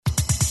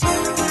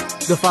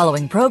The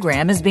following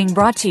program is being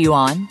brought to you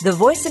on the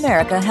Voice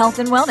America Health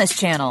and Wellness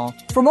Channel.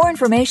 For more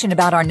information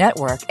about our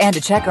network and to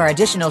check our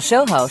additional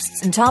show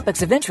hosts and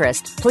topics of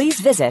interest,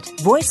 please visit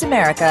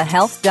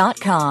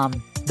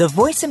voiceamericahealth.com. The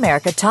Voice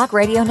America Talk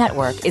Radio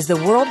Network is the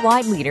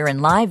worldwide leader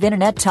in live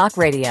Internet talk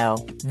radio.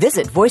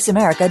 Visit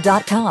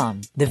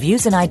voiceamerica.com. The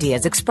views and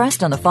ideas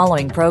expressed on the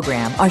following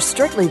program are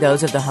strictly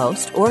those of the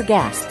host or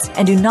guests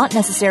and do not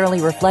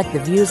necessarily reflect the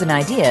views and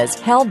ideas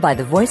held by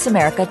the Voice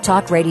America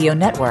Talk Radio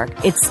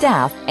Network, its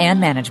staff, and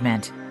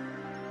management.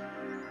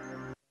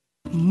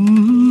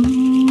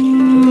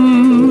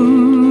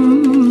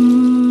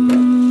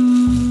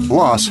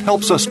 Loss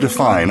helps us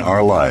define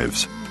our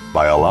lives.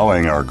 By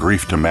allowing our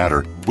grief to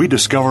matter, we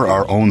discover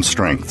our own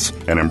strengths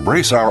and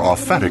embrace our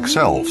authentic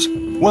selves.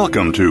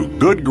 Welcome to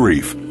Good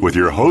Grief with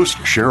your host,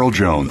 Cheryl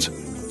Jones.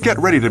 Get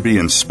ready to be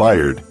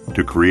inspired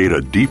to create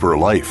a deeper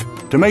life,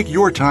 to make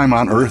your time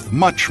on Earth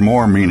much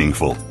more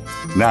meaningful.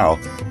 Now,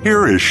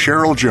 here is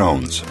Cheryl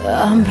Jones.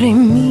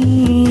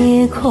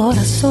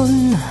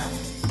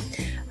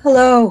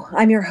 Hello,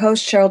 I'm your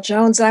host, Cheryl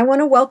Jones, and I want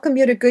to welcome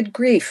you to Good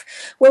Grief,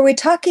 where we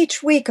talk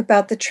each week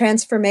about the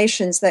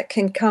transformations that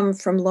can come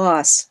from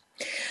loss.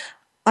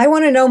 I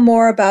want to know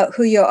more about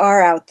who you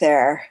are out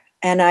there,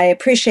 and I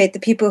appreciate the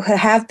people who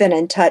have been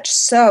in touch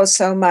so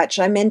much.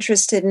 I'm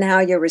interested in how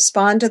you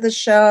respond to the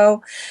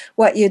show,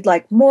 what you'd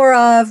like more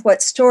of,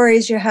 what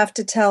stories you have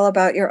to tell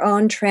about your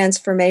own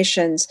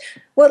transformations.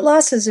 What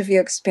losses have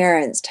you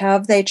experienced? How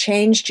have they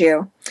changed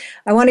you?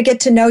 I want to get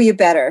to know you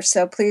better,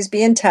 so please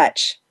be in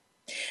touch.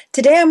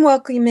 Today I'm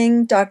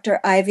welcoming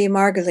Dr. Ivy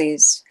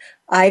Margulies.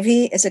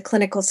 Ivy is a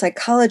clinical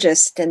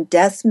psychologist and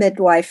death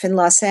midwife in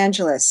Los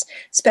Angeles,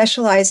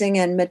 specializing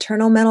in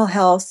maternal mental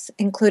health,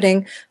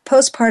 including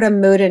postpartum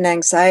mood and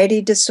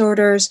anxiety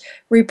disorders,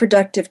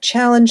 reproductive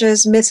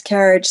challenges,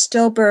 miscarriage,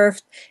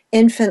 stillbirth,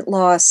 infant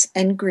loss,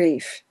 and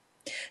grief.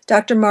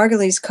 Dr.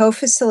 Margulies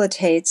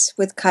co-facilitates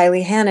with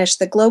Kylie Hanish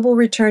the Global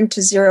Return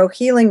to Zero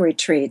Healing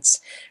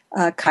Retreats.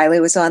 Kylie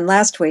was on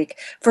last week,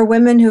 for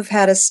women who've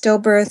had a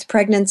stillbirth,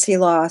 pregnancy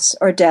loss,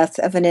 or death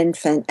of an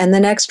infant. And the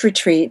next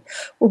retreat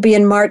will be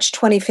in March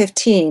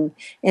 2015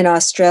 in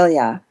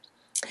Australia.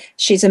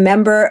 She's a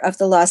member of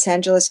the Los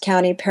Angeles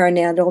County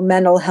Perinatal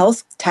Mental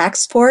Health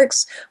Task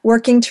Force,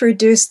 working to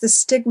reduce the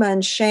stigma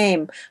and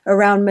shame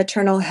around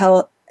maternal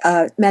health,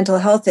 mental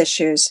health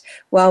issues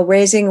while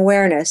raising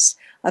awareness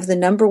of the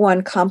number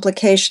one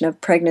complication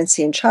of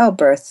pregnancy and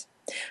childbirth.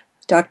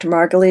 Dr.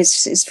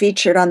 Margulies is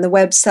featured on the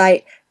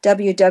website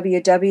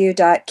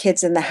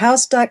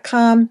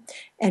www.kidsinthehouse.com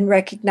and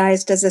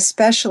recognized as a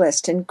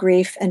specialist in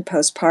grief and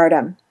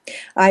postpartum.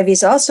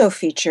 Ivy's also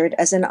featured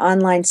as an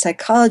online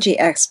psychology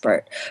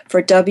expert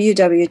for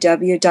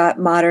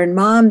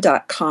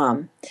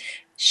www.modernmom.com.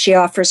 She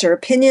offers her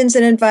opinions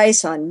and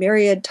advice on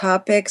myriad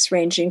topics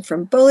ranging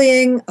from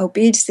bullying,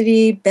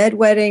 obesity,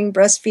 bedwetting,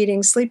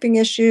 breastfeeding, sleeping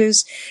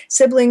issues,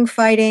 sibling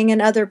fighting, and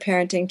other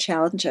parenting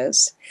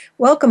challenges.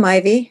 Welcome,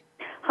 Ivy.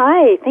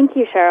 Hi, thank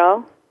you,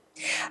 Cheryl.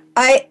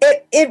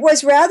 It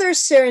was rather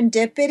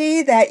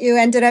serendipity that you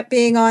ended up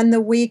being on the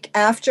week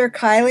after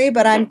Kylie,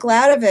 but I'm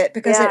glad of it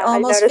because it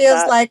almost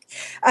feels like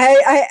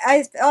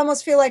I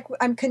almost feel like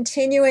I'm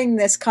continuing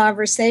this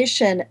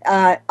conversation.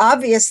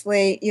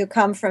 Obviously, you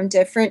come from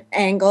different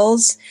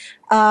angles,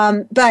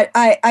 but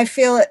I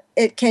feel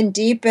it can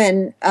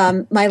deepen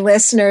my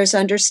listeners'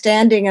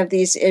 understanding of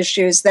these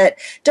issues that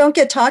don't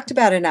get talked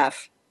about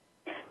enough.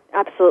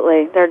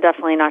 Absolutely. They're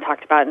definitely not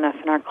talked about enough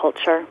in our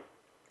culture.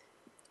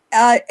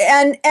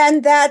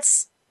 And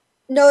that's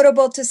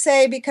notable to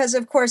say because,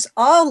 of course,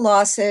 all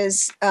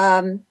losses,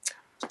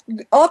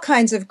 all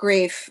kinds of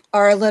grief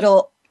are a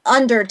little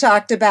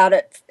under-talked about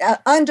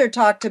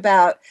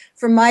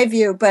from my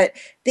view, but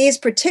these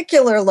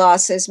particular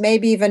losses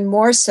maybe even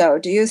more so.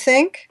 Do you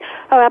think?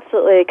 Oh,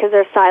 absolutely, because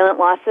they're silent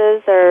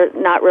losses. They're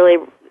not really,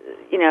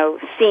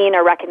 seen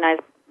or recognized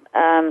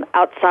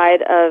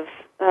outside of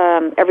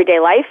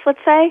everyday life,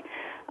 let's say,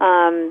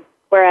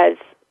 whereas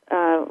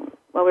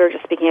well, we were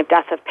just speaking of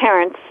death of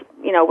parents,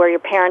 where your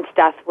parents'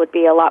 death would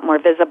be a lot more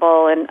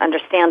visible and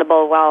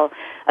understandable, while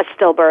a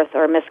stillbirth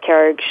or a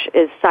miscarriage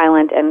is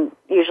silent and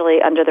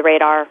usually under the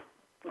radar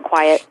and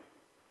quiet.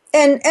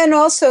 And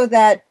also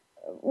that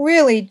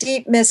really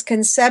deep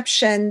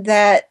misconception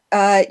that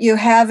you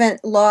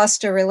haven't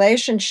lost a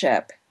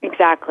relationship.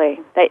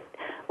 Exactly.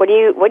 What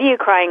are you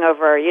crying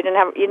over? You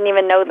didn't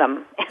even know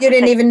them. You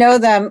didn't even know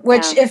them,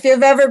 which if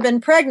you've ever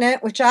been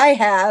pregnant, which I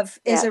have,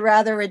 is a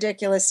rather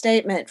ridiculous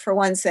statement for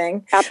one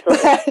thing.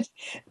 Absolutely.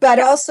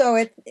 But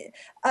also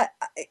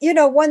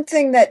one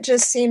thing that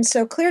just seems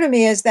so clear to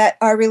me is that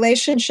our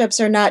relationships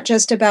are not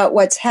just about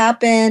what's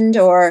happened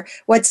or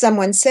what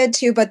someone said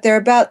to you, but they're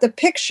about the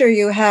picture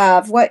you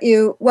have, what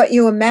you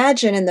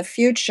imagine in the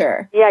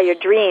future. Yeah, your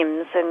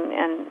dreams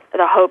and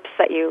the hopes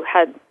that you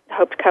had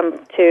hoped come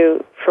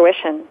to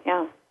fruition.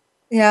 Yeah.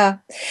 Yeah.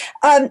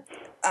 I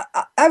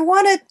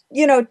want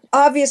to,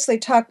 obviously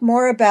talk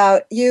more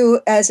about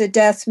you as a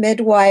death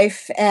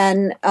midwife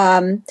and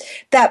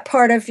that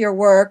part of your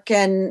work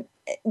and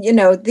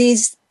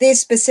these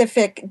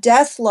specific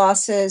death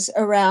losses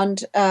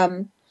around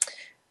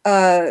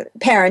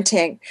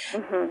parenting.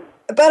 Mm-hmm.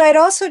 But I'd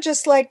also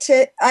just like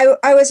to,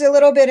 I was a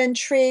little bit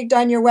intrigued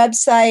on your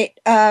website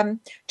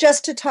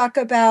just to talk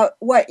about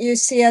what you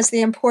see as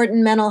the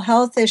important mental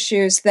health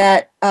issues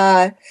that,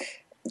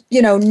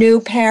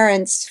 new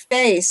parents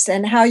face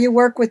and how you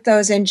work with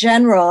those in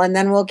general. And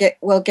then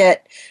we'll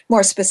get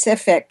more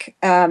specific,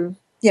 a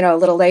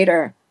little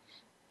later.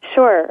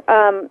 Sure.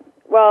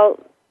 Well,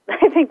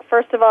 I think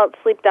first of all, it's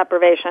sleep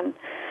deprivation.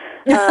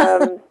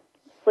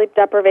 Sleep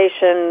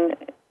deprivation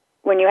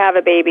when you have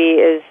a baby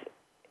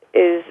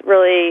is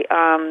really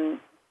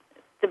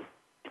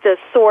the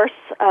source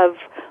of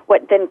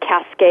what then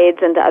cascades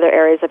into other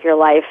areas of your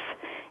life,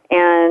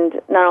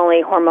 and not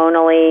only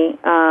hormonally,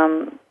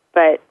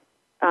 but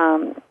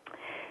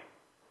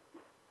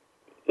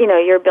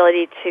your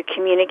ability to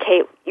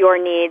communicate your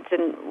needs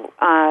and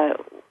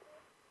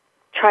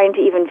trying to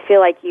even feel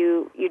like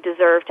you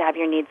deserve to have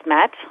your needs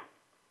met.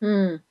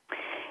 Mm.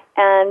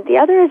 And the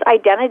other is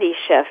identity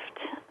shift.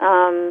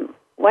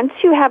 Once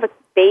you have a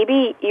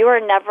baby, you are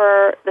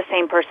never the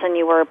same person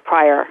you were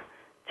prior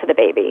to the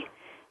baby.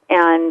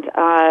 And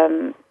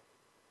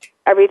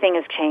everything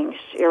has changed.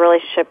 Your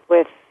relationship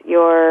with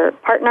your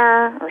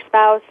partner or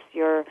spouse,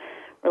 your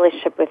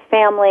relationship with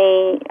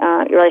family,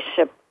 your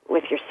relationship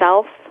with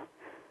yourself.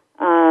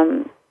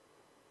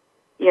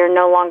 You're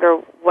no longer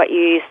what you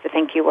used to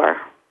think you were.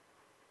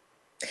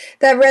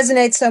 That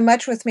resonates so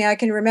much with me. I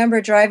can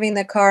remember driving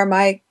the car.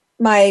 My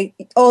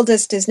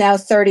oldest is now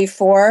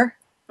 34.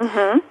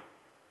 Mm-hmm.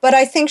 But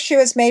I think she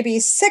was maybe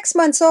 6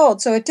 months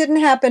old, so it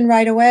didn't happen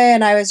right away.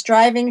 And I was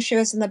driving, she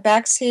was in the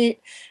back seat,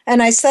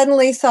 and I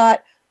suddenly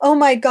thought, oh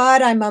my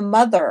God, I'm a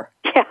mother.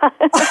 Yeah.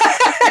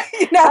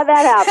 How'd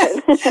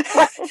that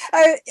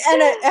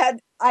happen?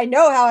 I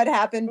know how it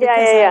happened because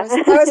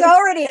I was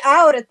already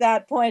out at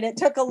that point. It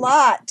took a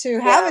lot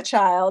to have a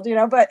child,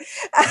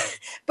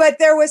 but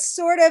there was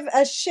sort of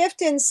a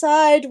shift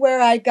inside where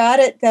I got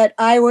it that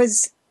I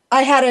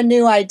had a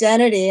new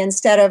identity.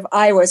 Instead of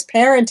I was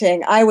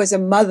parenting, I was a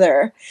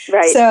mother.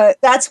 Right. So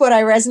that's what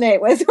I resonate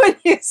with when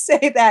you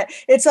say that.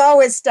 It's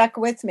always stuck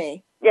with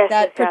me. Yes,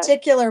 that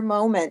particular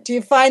moment. Do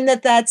you find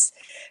that that's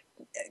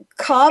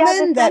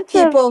common, that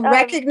people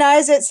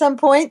recognize at some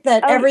point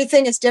that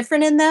everything is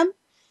different in them?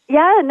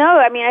 Yeah, no.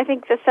 I mean, I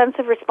think the sense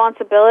of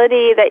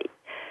responsibility that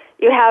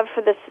you have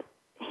for this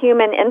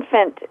human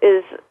infant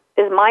is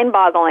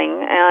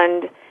mind-boggling,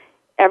 and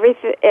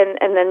everything,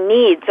 and the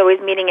needs, always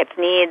meeting its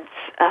needs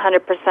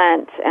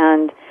 100%,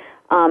 and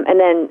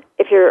then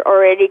if you're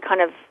already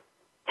kind of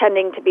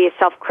tending to be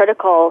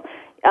self-critical,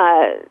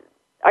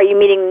 are you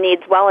meeting the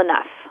needs well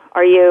enough?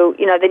 Are you,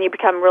 then you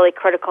become really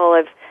critical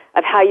of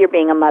how you're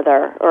being a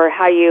mother or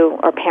how you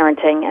are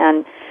parenting,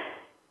 and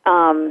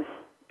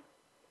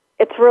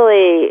it's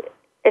really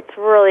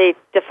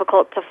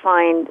difficult to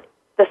find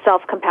the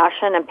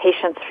self-compassion and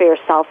patience for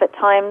yourself at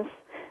times,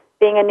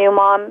 being a new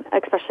mom,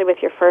 especially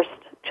with your first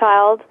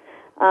child,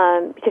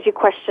 because you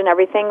question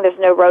everything. There's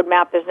no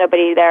roadmap. There's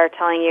nobody there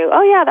telling you,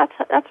 oh yeah,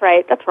 that's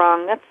right, that's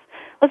wrong, let's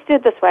do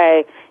it this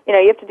way.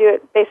 You have to do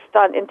it based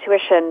on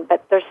intuition,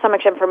 but there's so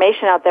much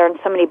information out there and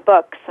so many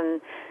books and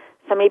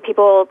so many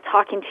people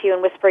talking to you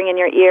and whispering in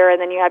your ear,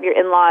 and then you have your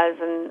in-laws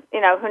and,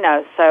 who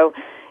knows. So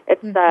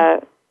it's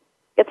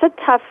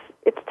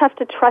it's tough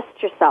to trust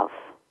yourself.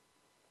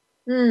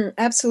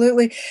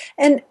 Absolutely.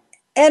 And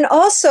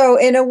also,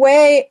 in a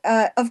way,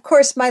 of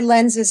course, my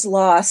lens is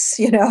loss,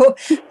 in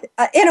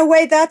a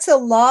way, that's a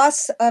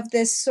loss of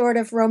this sort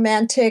of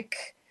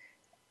romantic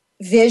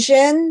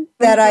vision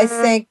that I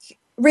think,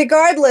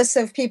 regardless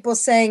of people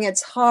saying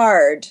it's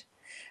hard,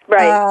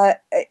 right?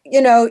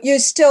 You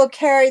still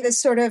carry this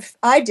sort of,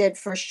 I did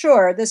for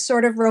sure, this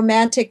sort of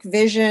romantic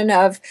vision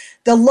of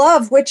the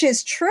love, which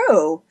is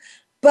true,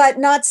 but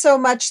not so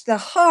much the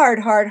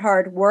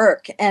hard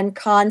work and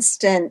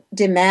constant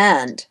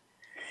demand.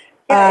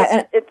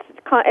 Yeah,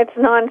 it's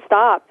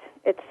nonstop.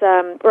 It's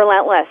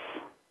relentless.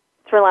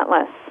 It's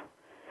relentless.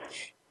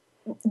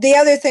 The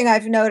other thing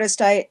I've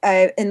noticed, I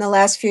in the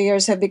last few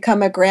years have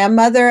become a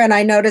grandmother, and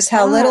I notice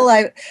how little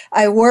I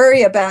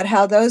worry about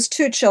how those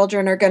two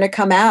children are going to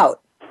come out.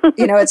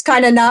 It's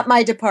kind of not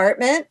my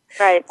department,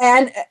 right?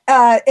 And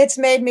it's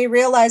made me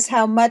realize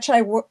how much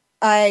I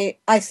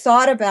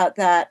thought about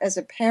that as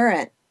a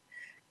parent.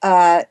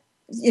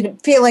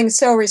 Feeling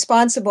so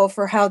responsible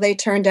for how they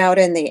turned out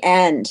in the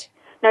end.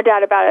 No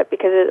doubt about it,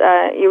 because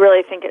you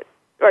really think it,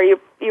 or you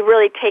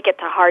really take it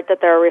to heart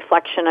that they're a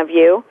reflection of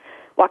you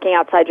walking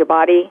outside your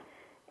body,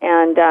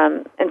 and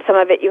some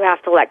of it you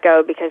have to let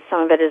go because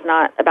some of it is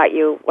not about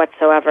you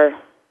whatsoever.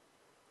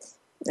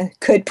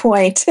 Good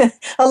point.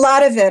 A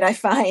lot of it, I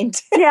find.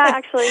 Yeah,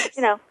 actually,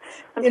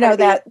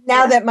 that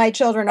now that my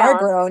children are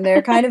grown,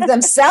 they're kind of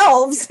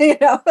themselves.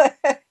 Yeah. But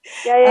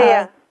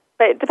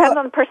it depends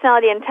on the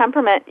personality and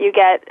temperament you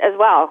get as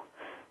well.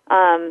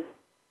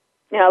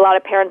 A lot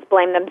of parents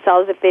blame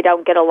themselves if they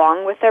don't get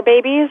along with their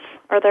babies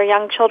or their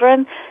young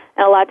children.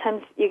 And a lot of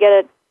times you get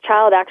a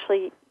child,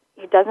 actually,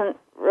 you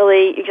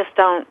just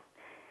don't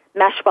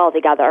mesh well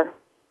together.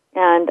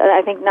 And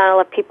I think not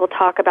enough people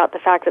talk about the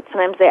fact that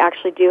sometimes they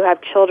actually do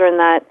have children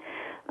that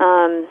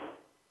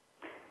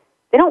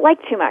they don't like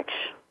too much,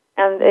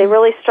 and they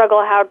really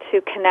struggle how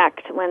to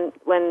connect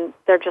when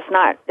they're just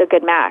not a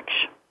good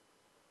match.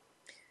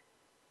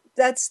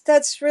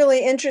 That's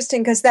really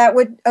interesting, because that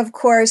would, of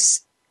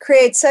course,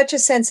 create such a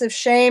sense of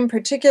shame,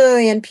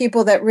 particularly in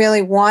people that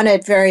really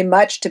wanted very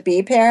much to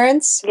be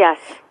parents. Yes.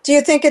 Do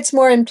you think it's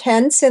more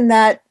intense in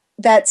that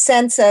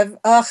sense of,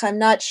 I'm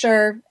not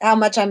sure how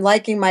much I'm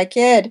liking my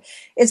kid?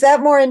 Is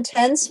that more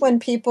intense when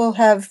people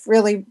have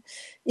really,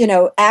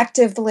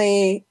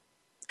 actively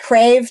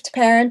craved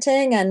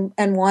parenting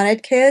and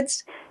wanted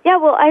kids? Yeah,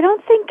 well, I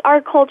don't think our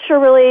culture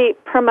really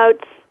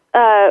promotes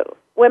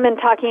women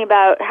talking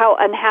about how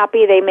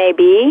unhappy they may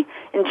be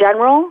in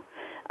general,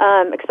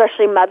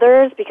 especially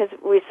mothers, because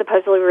we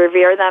supposedly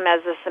revere them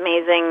as this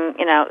amazing,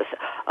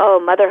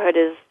 motherhood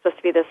is supposed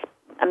to be this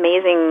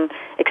amazing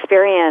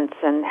experience,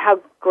 and how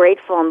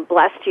grateful and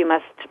blessed you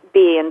must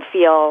be and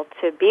feel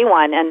to be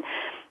one. And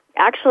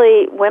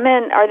actually,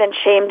 women are then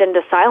shamed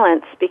into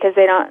silence because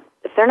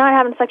if they're not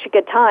having such a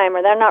good time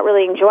or they're not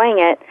really enjoying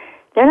it,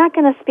 they're not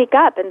going to speak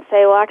up and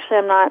say, well, actually,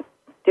 I'm not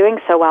doing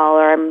so well,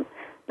 or I'm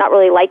not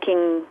really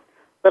liking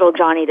little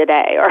Johnny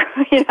today, or,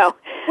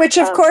 Which,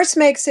 of course,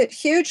 makes it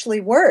hugely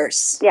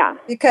worse. Yeah.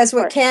 Because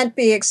what can't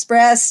be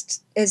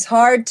expressed is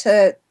hard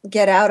to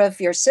get out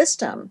of your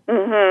system.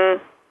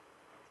 Mm-hmm.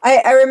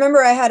 I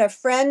remember I had a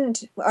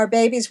friend, our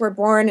babies were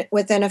born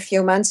within a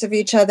few months of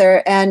each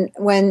other, and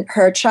when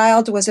her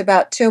child was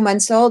about 2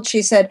 months old,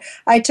 she said,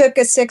 I took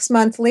a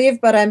 6-month leave,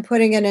 but I'm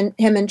putting him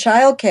in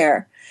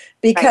childcare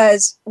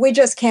because we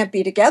just can't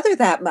be together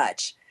that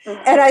much.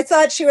 Mm-hmm. And I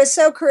thought she was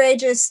so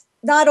courageous,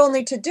 not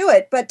only to do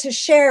it, but to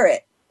share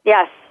it.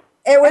 Yes.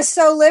 It was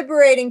so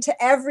liberating to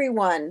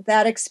everyone,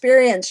 that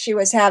experience she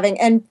was having.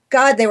 And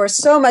God, they were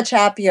so much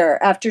happier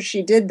after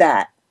she did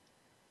that.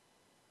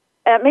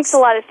 It makes a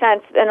lot of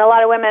sense. And a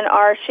lot of women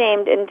are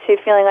shamed into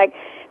feeling like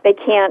they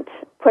can't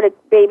put a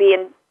baby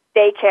in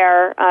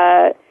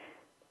daycare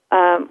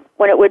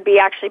when it would be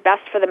actually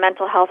best for the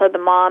mental health of the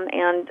mom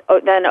and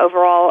then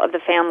overall of the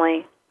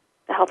family,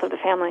 the health of the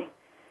family.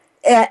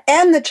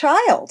 And the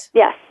child.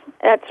 Yes,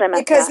 that's what I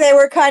meant. Because they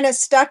were kind of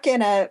stuck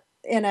in a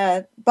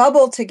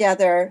bubble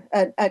together,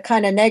 a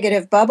kind of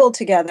negative bubble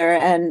together,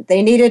 and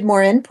they needed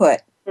more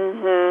input.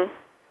 Mm-hmm.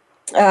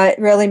 It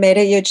really made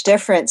a huge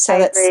difference. So I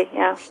agree,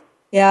 yeah.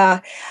 Yeah.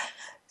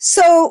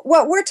 So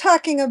what we're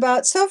talking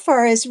about so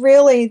far is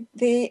really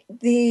the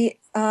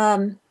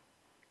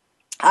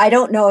I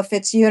don't know if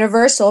it's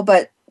universal,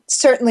 but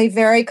certainly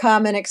very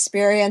common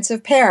experience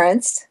of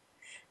parents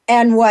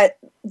and what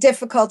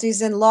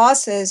difficulties and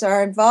losses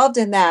are involved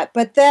in that.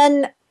 But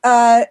then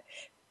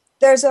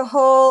there's a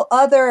whole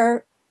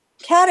other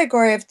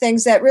category of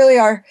things that really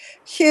are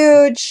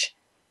huge,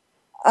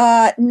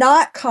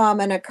 not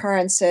common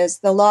occurrences,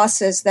 the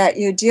losses that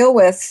you deal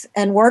with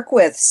and work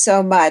with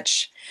so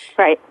much.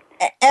 Right.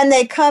 And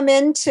they come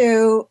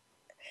into,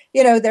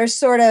 they're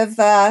sort of,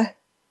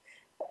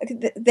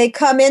 they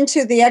come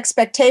into the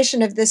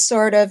expectation of this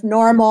sort of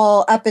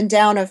normal up and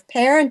down of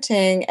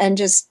parenting and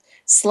just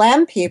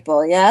slam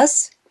people,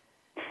 yes?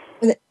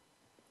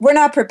 We're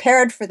not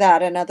prepared for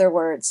that, in other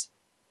words.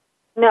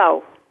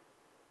 No.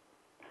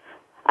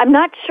 I'm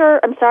not sure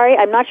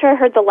I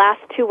heard the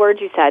last two words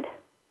you said.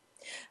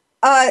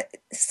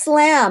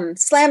 Slam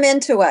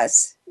into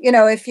us.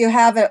 If you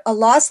have a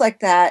loss like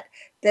that,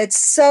 that's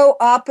so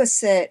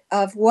opposite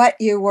of what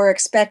you were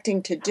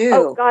expecting to do.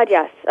 Oh God,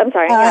 yes. I'm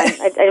sorry.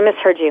 I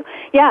misheard you.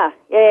 Yeah.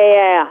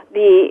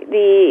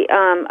 The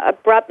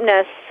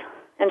abruptness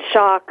and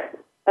shock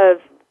of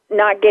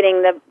not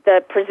getting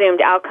the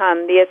presumed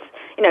outcome.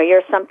 Your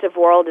assumptive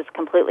world is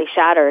completely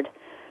shattered,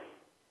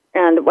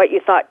 and what you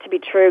thought to be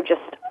true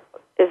just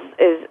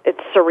it's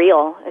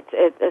surreal.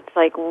 It's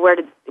like what?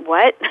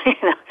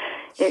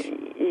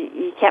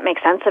 You can't make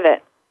sense of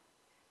it.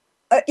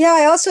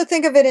 I also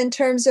think of it in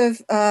terms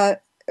of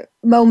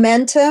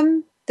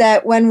momentum.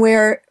 That when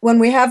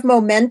we have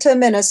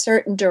momentum in a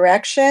certain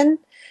direction,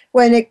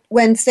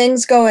 when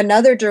things go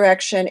another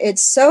direction,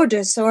 it's so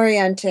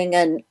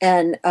disorienting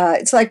and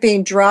it's like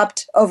being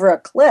dropped over a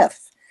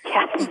cliff.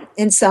 Yes.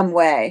 In some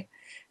way.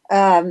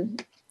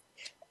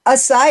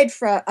 Aside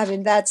from,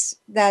 that's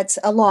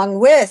along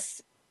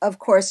with, of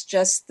course,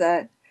 just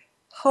the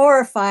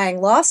horrifying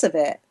loss of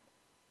it.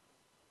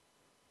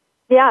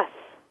 Yes,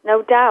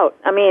 no doubt.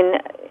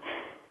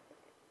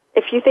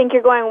 If you think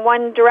you're going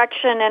one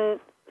direction and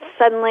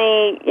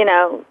suddenly,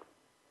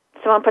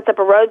 someone puts up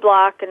a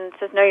roadblock and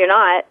says, no, you're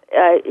not,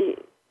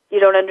 you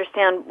don't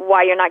understand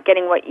why you're not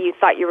getting what you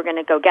thought you were going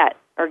to go get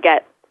or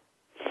get.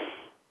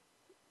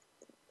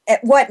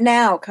 What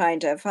now,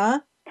 kind of, huh?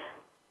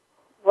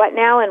 What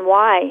now and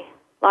why?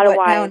 A lot of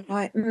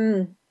why.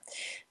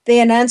 The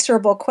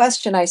unanswerable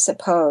question, I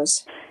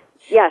suppose.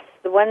 Yes,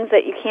 the ones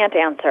that you can't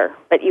answer,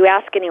 but you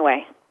ask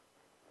anyway.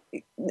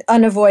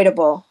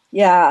 Unavoidable,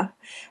 yeah.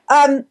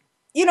 In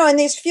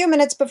these few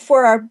minutes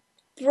before our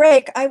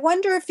break, I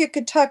wonder if you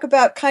could talk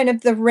about kind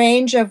of the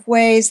range of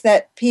ways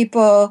that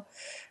people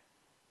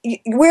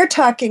we're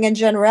talking in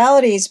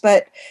generalities,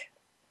 but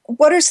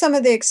what are some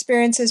of the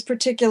experiences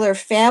particular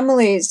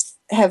families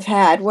have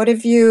had? What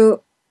have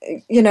you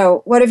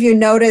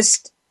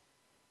noticed?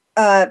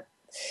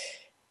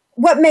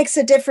 What makes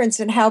a difference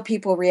in how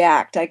people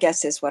react, I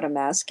guess is what I'm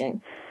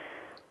asking.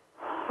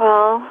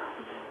 Well,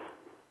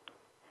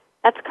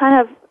 that's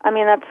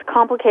that's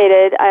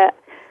complicated. I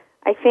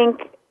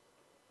think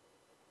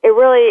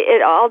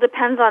it all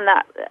depends on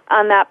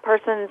that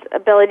person's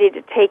ability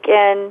to take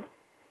in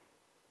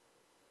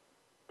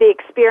the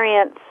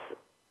experience.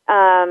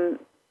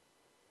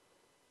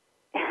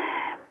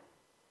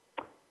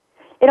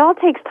 It all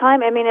takes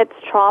time. I mean, it's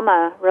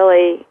trauma,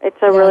 really.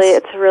 It's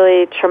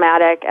really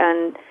traumatic,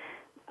 and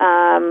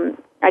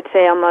I'd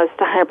say almost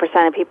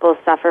 100% of people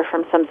suffer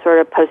from some sort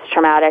of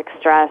post-traumatic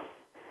stress.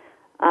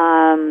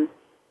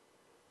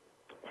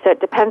 So it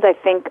depends, I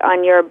think,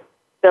 on your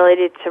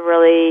ability to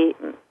really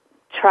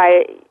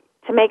try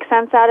to make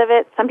sense out of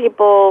it. Some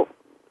people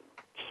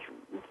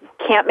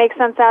can't make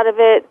sense out of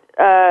it.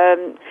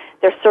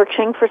 They're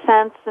searching for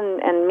sense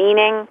and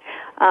meaning.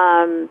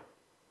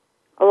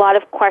 A lot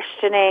of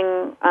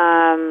questioning,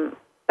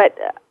 but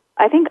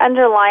I think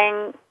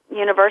underlying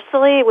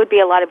universally would be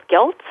a lot of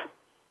guilt.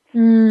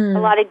 A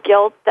lot of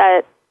guilt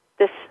that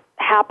this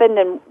happened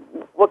and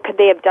what could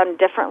they have done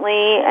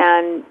differently,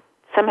 and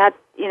somehow,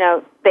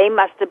 they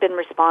must have been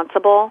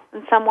responsible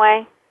in some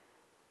way.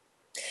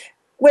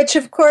 Which,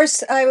 of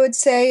course, I would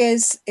say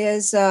is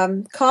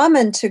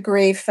common to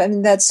grief. I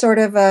mean, that's sort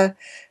of a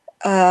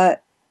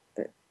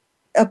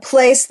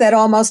place that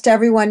almost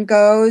everyone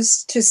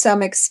goes to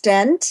some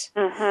extent.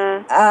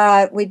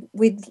 Mm-hmm.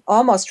 We'd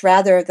almost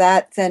rather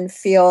that than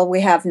feel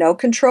we have no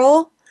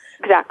control.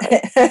 Exactly.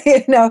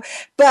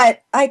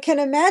 But I can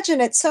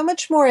imagine it's so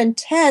much more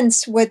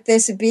intense with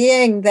this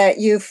being that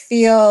you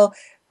feel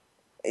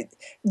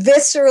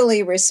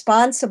viscerally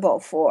responsible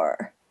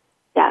for.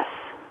 Yes,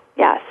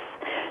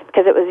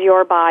 because it was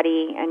your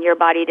body, and your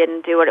body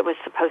didn't do what it was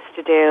supposed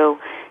to do,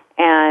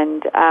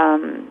 and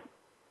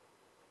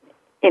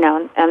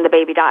and the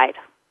baby died.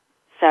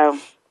 So.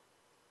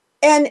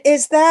 And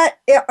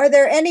are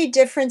there any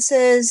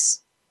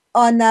differences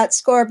on that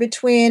score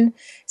between,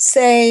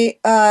 say,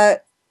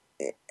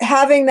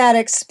 having that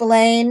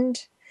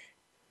explained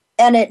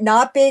and it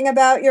not being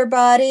about your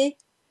body?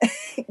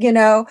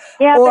 Yeah,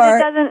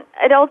 but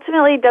it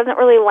ultimately doesn't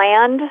really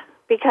land,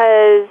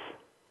 because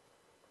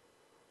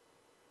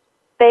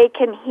they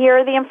can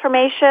hear the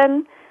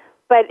information,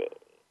 but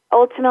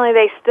ultimately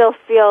they still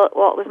feel,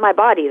 well, it was my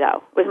body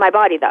though.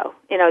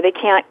 They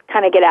can't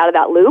kind of get out of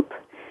that loop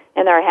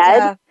in their head.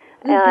 Yeah.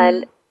 Mm-hmm.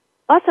 And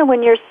also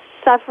when you're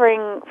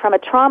suffering from a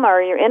trauma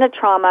or you're in a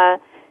trauma,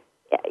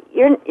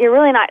 you're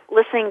really not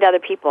listening to other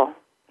people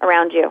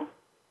around you.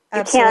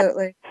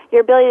 Absolutely.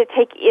 Your ability to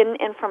take in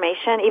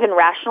information, even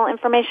rational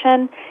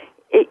information,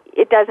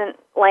 it doesn't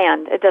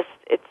land.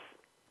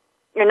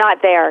 You're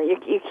not there.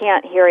 You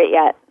can't hear it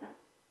yet.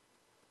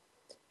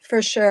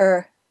 For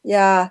sure.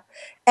 Yeah.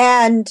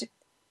 And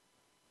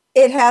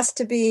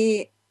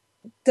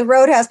the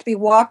road has to be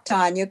walked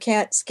on. You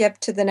can't skip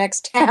to the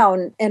next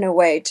town in a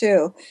way,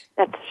 too.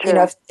 That's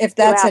true. If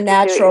that's a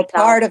natural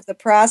part of the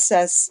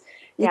process,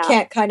 you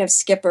can't kind of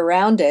skip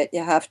around it.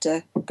 You have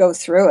to go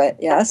through it,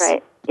 yes? That's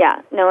right.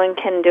 Yeah, no one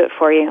can do it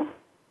for you.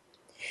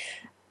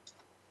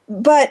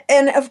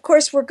 And of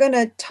course, we're going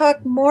to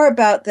talk more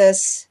about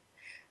this,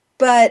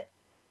 but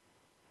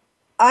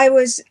I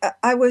was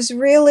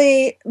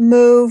really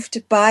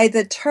moved by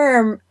the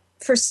term.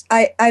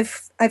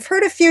 I've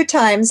heard a few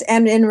times,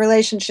 and in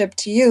relationship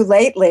to you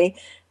lately,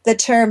 the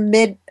term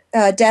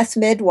death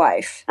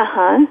midwife.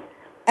 Uh-huh.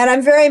 And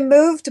I'm very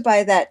moved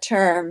by that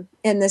term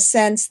in the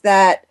sense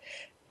that,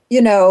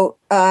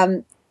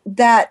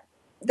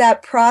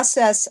 that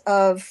process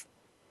of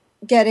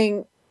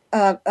getting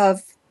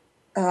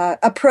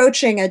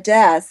approaching a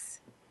death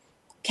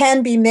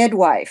can be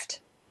midwifed.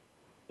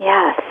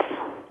 Yes,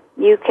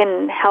 you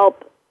can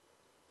help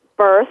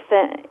birth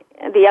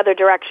the other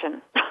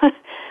direction.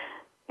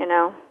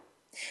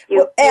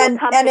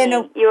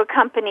 You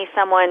accompany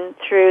someone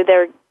through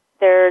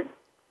their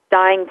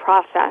dying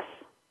process.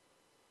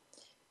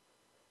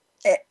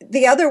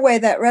 The other way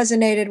that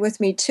resonated with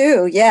me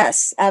too,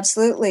 yes,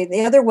 absolutely.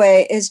 The other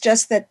way is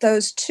just that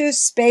those two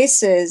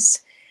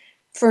spaces,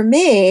 for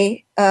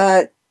me,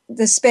 the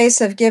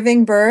space of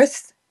giving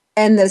birth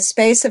and the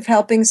space of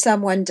helping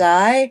someone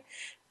die,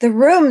 the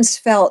rooms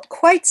felt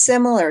quite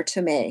similar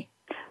to me.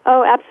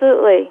 Oh,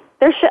 absolutely.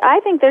 I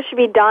think there should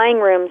be dying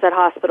rooms at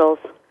hospitals.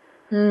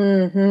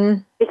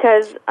 Mm-hmm.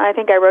 Because I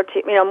think I wrote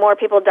to more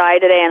people die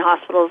today in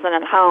hospitals than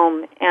at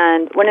home,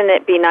 and wouldn't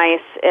it be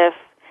nice if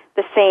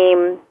the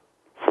same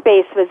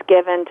space was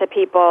given to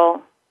people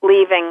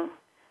leaving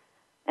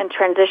and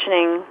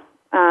transitioning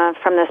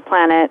from this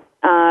planet,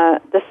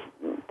 the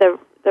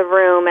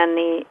room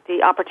and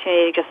the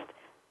opportunity to just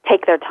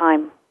take their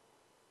time.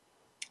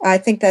 I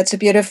think that's a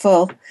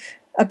beautiful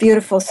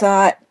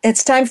thought.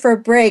 It's time for a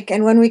break,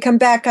 and when we come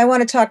back, I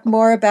want to talk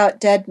more about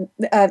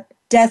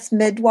death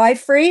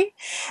midwifery,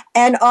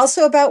 and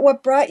also about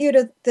what brought you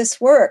to this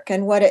work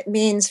and what it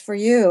means for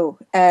you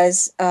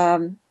as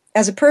a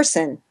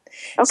person.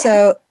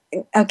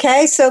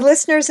 Okay. So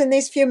listeners, in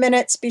these few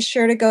minutes, be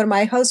sure to go to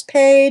my host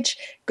page,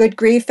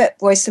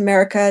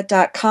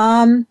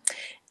 goodgrief@voiceamerica.com,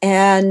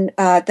 and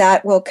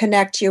that will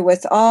connect you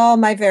with all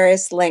my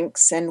various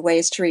links and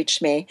ways to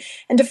reach me.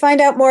 And to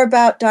find out more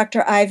about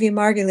Dr. Ivy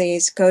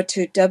Margulies, go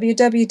to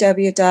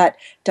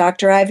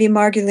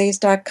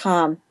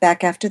www.drivymargulies.com.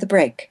 Back after the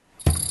break.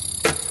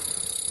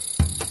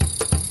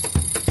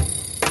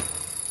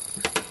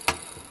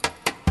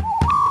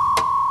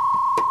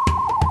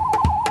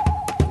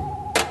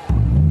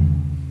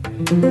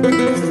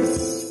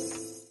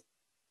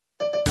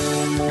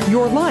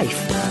 Your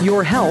life,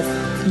 your health,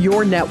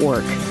 your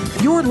network.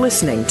 You're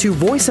listening to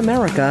Voice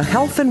America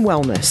Health and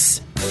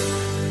Wellness.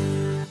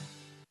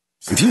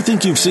 If you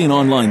think you've seen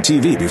online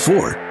TV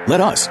before, let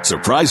us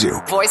surprise you.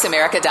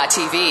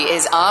 VoiceAmerica.tv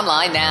is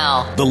online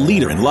now. The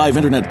leader in live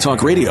internet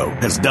talk radio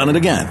has done it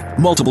again.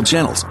 Multiple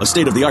channels, a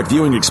state-of-the-art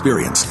viewing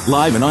experience,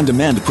 live and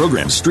on-demand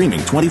programs streaming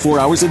 24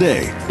 hours a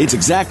day. It's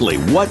exactly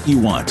what you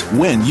want,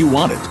 when you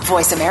want it.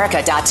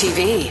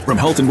 VoiceAmerica.tv. From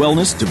health and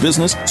wellness to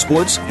business,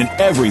 sports, and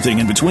everything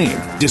in between.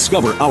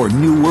 Discover our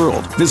new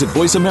world. Visit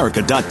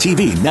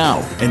VoiceAmerica.tv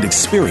now and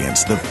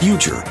experience the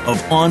future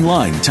of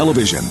online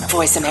television.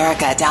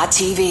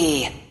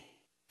 VoiceAmerica.tv.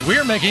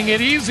 We're making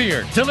it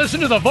easier to listen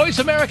to the Voice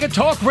America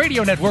Talk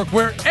Radio Network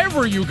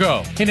wherever you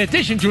go. In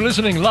addition to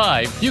listening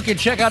live, you can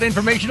check out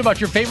information about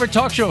your favorite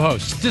talk show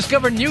hosts,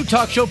 discover new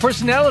talk show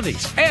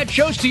personalities, add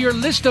shows to your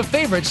list of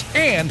favorites,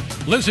 and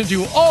listen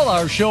to all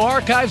our show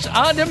archives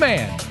on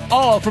demand.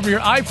 All from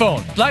your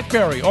iPhone,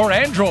 BlackBerry, or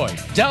Android.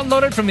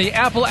 Download it from the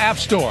Apple App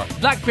Store,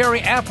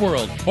 BlackBerry App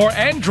World, or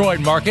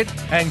Android Market,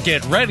 and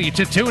get ready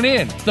to tune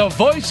in. The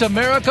Voice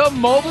America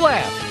mobile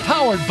app,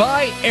 powered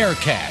by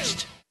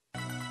Aircast.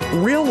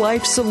 Real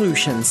life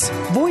solutions.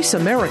 Voice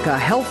America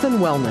Health and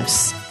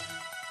Wellness.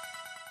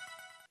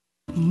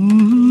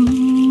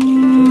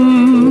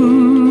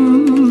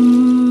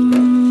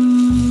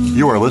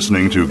 You are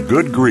listening to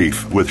Good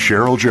Grief with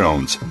Cheryl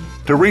Jones.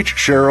 To reach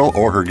Cheryl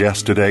or her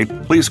guest today,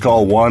 please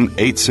call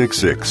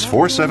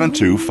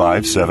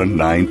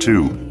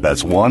 1-866-472-5792.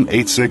 That's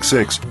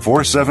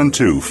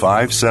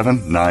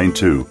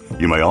 1-866-472-5792.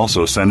 You may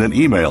also send an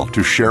email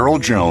to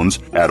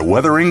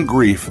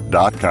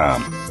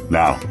CherylJones@weatheringgrief.com.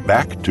 Now,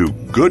 back to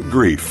Good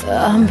Grief.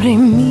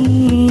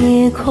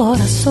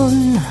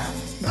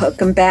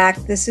 Welcome back.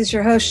 This is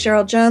your host,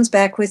 Cheryl Jones,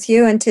 back with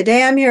you. And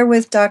today I'm here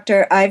with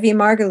Dr. Ivy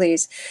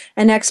Margulies,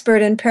 an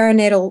expert in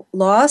perinatal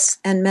loss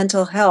and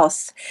mental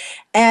health.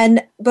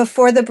 And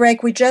before the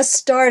break, we just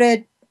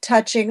started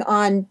touching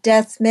on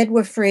death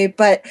midwifery.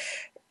 But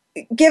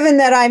given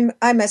that I'm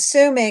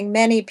assuming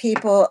many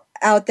people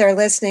out there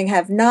listening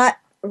have not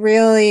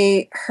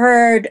really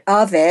heard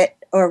of it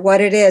or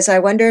what it is, I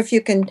wonder if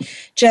you can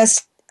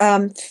just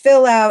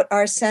fill out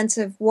our sense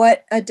of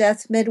what a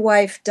death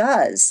midwife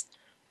does.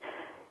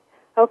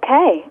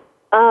 Okay.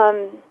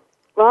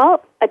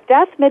 Well, a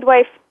death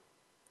midwife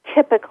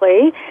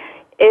typically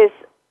is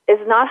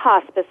not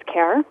hospice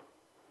care.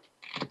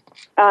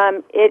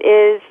 It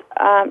is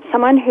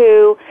someone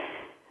who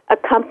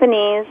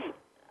accompanies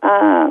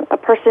a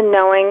person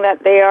knowing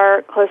that they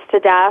are close to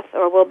death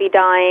or will be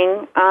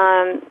dying.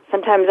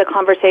 Sometimes a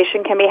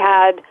conversation can be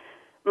had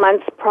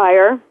months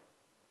prior,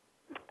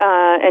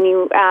 and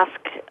you ask,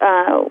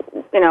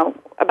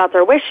 about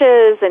their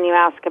wishes, and you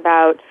ask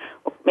about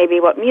maybe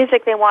what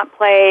music they want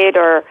played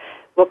or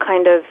what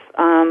kind of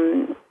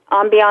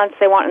ambiance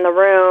they want in the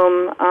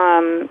room.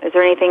 Is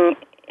there anything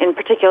in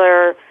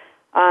particular,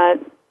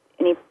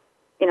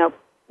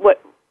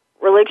 what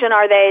religion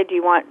are they? Do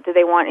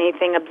they want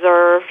anything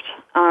observed?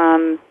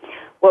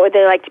 What would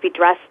they like to be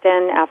dressed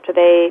in after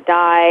they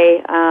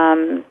die?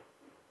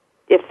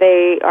 If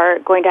they are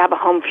going to have a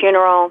home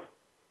funeral,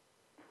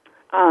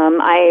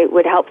 I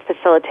would help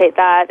facilitate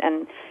that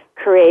and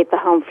create the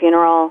home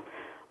funeral.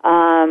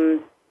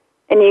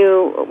 And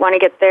you want to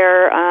get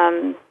their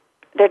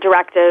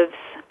directives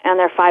and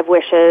their 5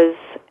 wishes.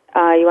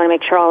 You want to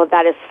make sure all of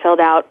that is filled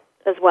out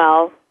as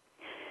well.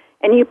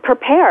 And you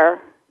prepare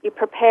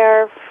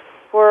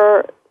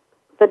for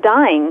the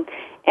dying.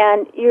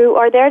 And you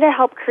are there to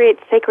help create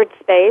sacred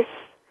space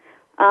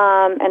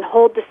and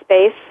hold the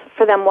space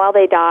for them while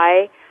they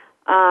die.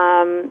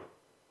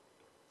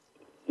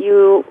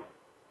 You're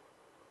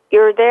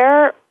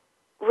there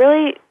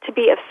really to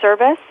be of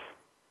service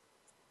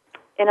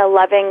in a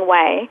loving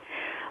way.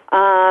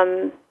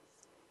 And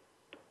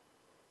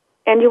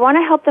you want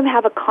to help them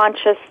have a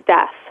conscious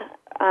death.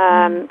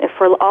 If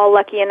we're all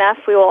lucky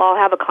enough, we will all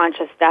have a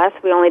conscious death.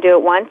 We only do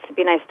it once. It'd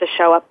be nice to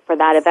show up for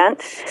that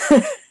event.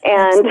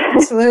 And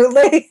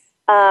absolutely.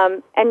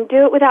 And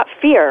do it without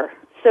fear.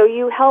 So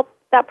you help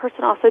that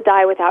person also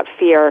die without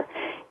fear,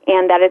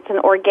 and that it's an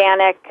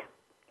organic,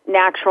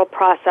 natural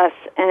process,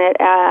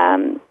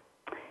 and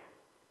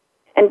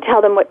and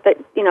tell them what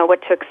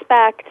to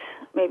expect,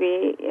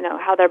 maybe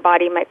how their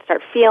body might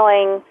start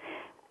feeling.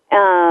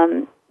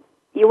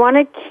 You want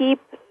to keep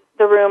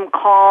the room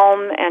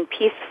calm and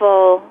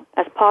peaceful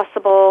as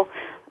possible.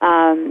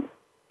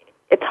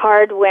 It's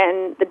hard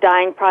when the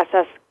dying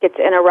process gets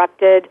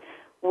interrupted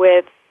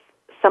with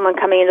someone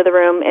coming into the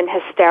room in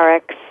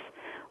hysterics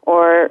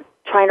or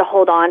trying to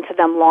hold on to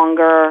them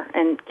longer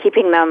and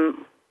keeping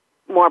them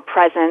more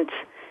present.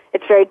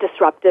 It's very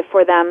disruptive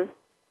for them.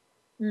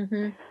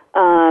 Mm-hmm.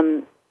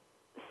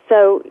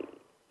 So,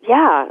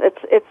 yeah,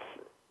 it's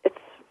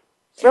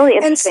really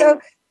interesting. And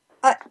so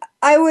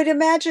I would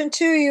imagine,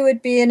 too, you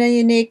would be in a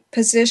unique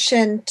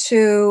position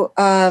to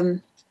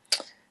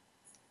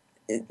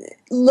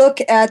look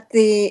at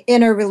the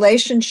inner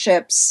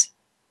relationships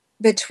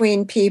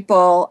between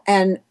people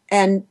and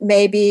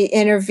maybe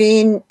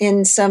intervene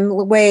in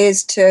some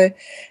ways to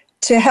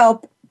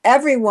help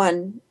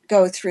everyone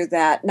go through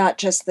that, not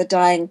just the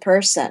dying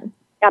person.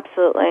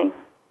 Absolutely.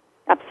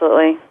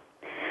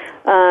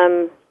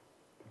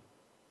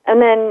 And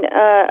then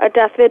a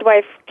death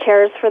midwife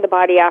cares for the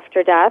body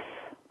after death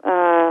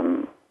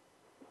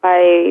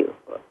by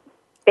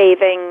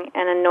bathing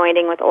and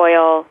anointing with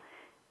oil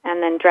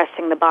and then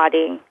dressing the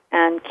body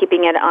and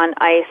keeping it on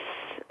ice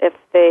if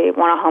they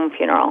want a home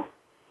funeral.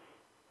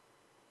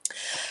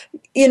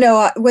 You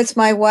know, with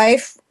my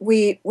wife,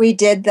 we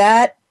did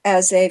that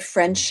as a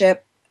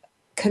friendship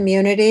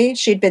community.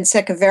 She'd been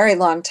sick a very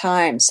long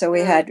time, so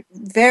we had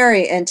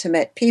very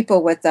intimate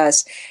people with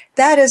us.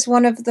 That is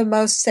one of the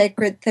most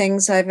sacred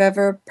things I've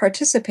ever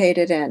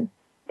participated in.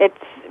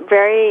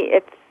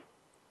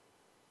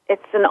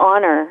 It's an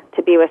honor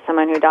to be with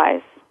someone who dies.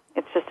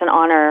 It's just an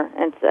honor.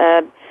 It's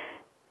a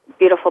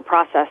beautiful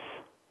process.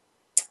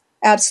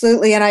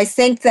 Absolutely, and I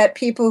think that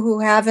people who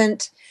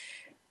haven't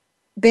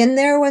been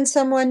there when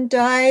someone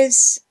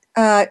dies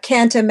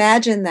can't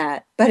imagine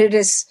that, but it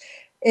is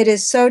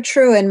so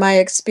true in my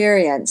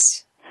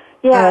experience.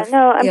 Yeah,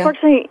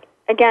 unfortunately,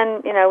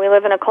 again, you know, we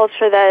live in a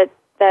culture that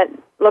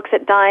looks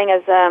at dying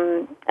as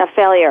a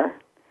failure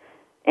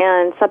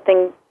and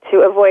something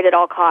to avoid at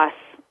all costs.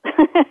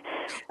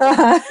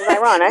 It's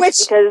ironic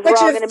because we're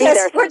all going to be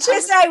there sometime. Which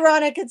is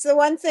ironic. It's the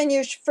one thing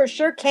you for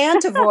sure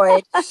can't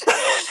avoid.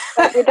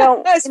 But we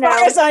don't, as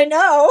far as I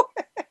know.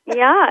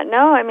 Yeah,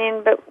 no, I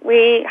mean, but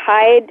we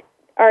hide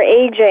our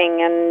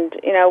aging, and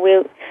you know,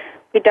 we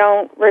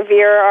don't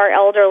revere our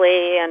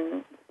elderly,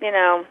 and you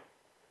know,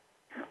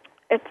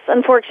 it's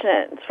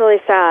unfortunate. It's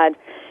really sad.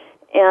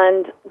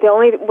 And the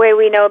only way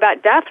we know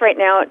about death right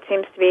now, it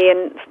seems to be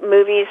in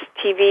movies,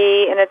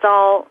 TV, and it's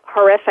all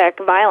horrific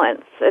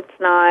violence. It's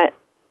not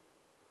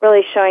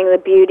really showing the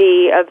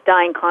beauty of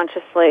dying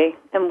consciously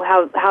and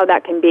how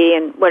that can be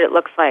and what it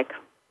looks like.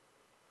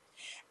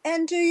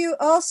 And do you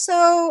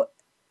also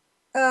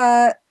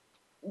do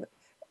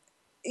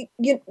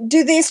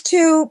these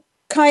two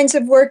kinds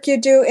of work you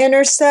do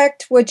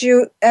intersect? Would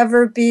you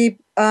ever be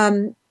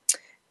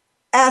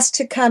asked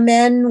to come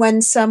in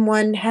when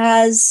someone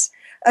has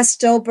a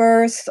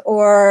stillbirth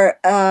or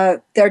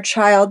their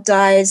child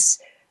dies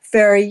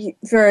very,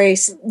 very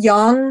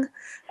young,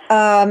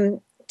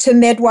 to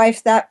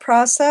midwife that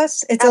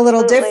process? It's Absolutely. A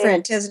little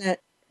different, isn't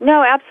it?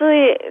 No,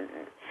 absolutely.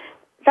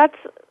 That's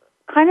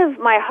kind of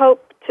my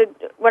hope to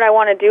what I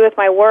want to do with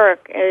my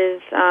work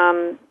is,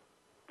 and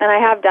I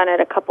have done it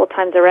a couple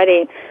times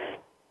already,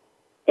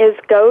 is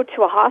go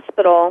to a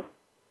hospital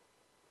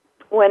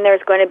when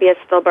there's going to be a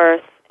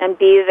stillbirth and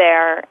be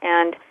there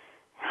and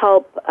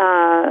help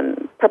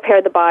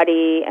prepare the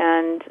body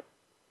and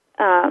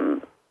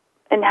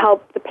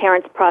help the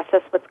parents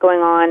process what's going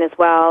on as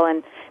well,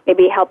 and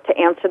maybe help to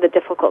answer the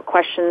difficult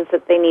questions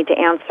that they need to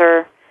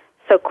answer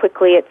so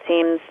quickly, it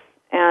seems,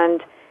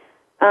 and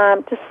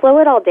to slow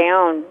it all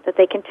down, that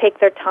they can take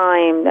their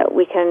time, that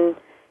we can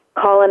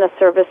call in a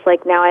service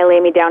like Now I Lay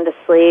Me Down to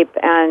Sleep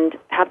and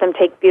have them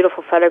take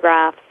beautiful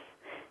photographs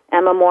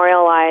and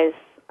memorialize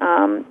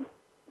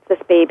this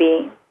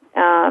baby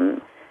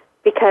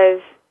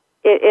because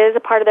it is a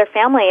part of their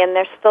family, and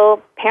they're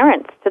still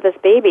parents to this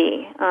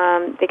baby.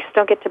 They just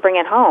don't get to bring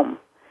it home.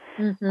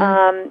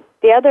 Mm-hmm.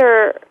 The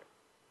other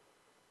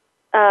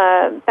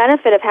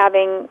benefit of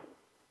having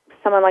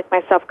someone like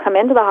myself come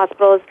into the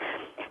hospital is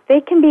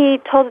they can be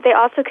told that they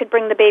also could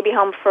bring the baby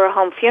home for a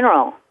home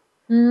funeral.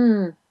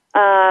 Mm.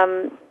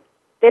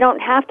 They don't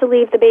have to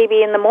leave the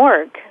baby in the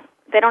morgue.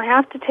 They don't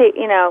have to take,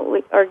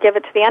 or give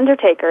it to the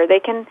undertaker. They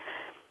can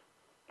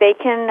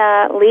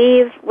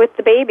leave with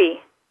the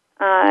baby.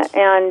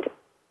 And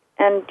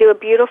do a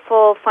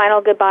beautiful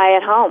final goodbye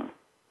at home.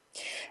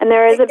 And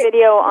there is a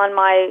video on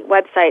my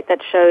website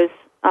that shows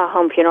a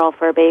home funeral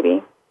for a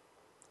baby.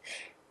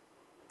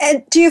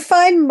 And do you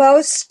find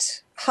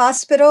most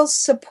hospitals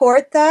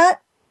support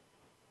that?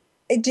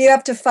 Do you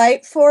have to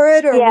fight for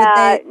it, or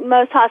yeah, would they?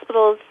 Most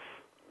hospitals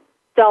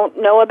don't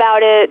know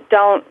about it,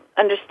 don't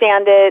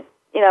understand it.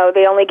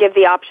 They only give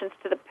the options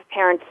to the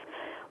parents.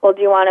 Well,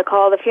 do you want to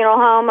call the funeral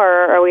home, or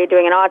are we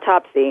doing an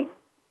autopsy?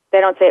 They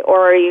don't say,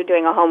 or are you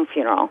doing a home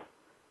funeral?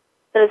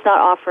 That is not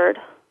offered.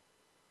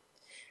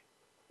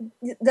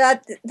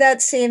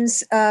 That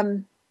seems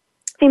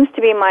seems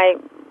to be my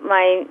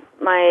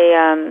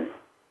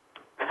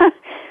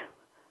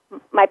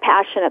my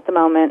passion at the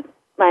moment.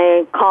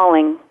 my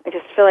calling. I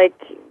just feel like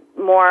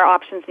more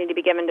options need to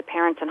be given to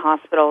parents in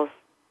hospitals.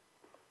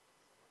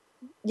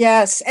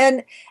 Yes,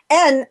 and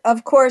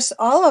of course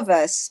all of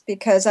us,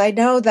 because I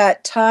know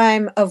that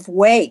time of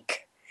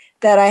wake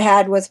that I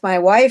had with my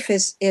wife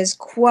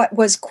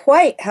was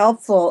quite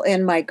helpful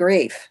in my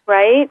grief.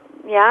 Right?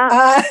 Yeah.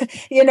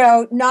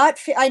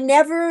 I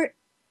never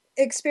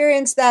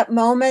experienced that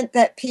moment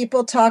that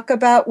people talk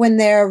about when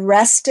they're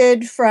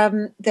wrested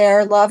from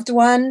their loved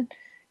one.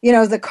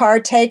 The car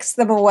takes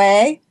them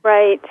away.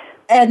 Right.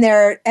 And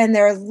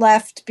they're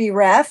left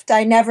bereft.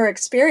 I never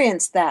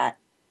experienced that.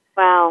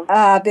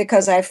 Wow.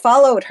 Because I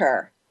followed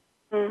her.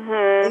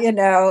 Mm-hmm.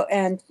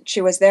 And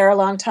she was there a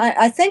long time.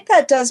 I think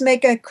that does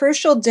make a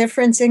crucial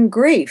difference in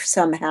grief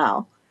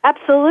somehow.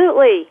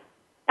 Absolutely.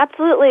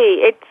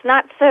 Absolutely. It's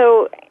not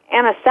so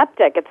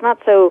antiseptic. It's not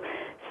so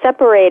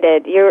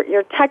separated.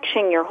 You're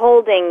touching, you're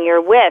holding,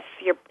 you're with.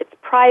 It's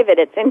private,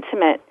 it's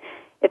intimate,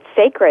 it's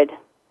sacred.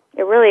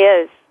 It really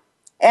is.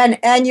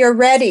 And you're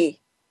ready.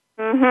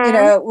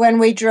 Mm-hmm. When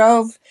we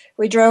drove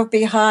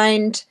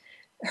behind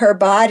her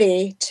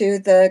body to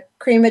the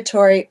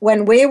crematory,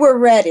 when we were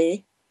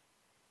ready,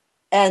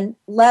 and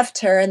left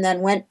her, and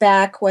then went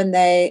back when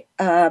they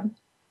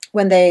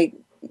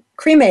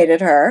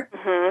cremated her.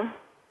 Mm-hmm.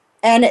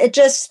 And it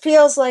just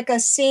feels like a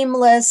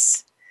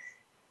seamless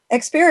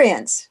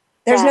experience.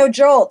 There's no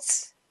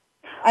jolts.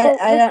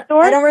 I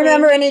don't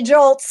remember any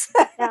jolts.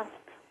 Yeah.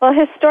 Well,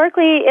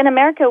 historically in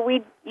America,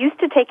 we used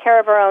to take care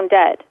of our own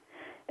dead.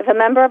 If a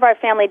member of our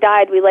family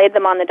died, we laid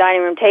them on the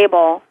dining room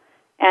table,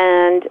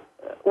 and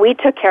we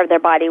took care of their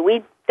body.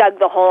 We dug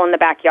the hole in the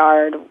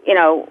backyard.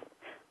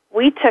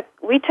 We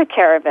took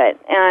care of it,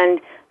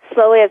 and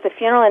slowly, as the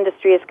funeral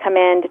industry has come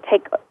in to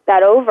take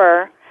that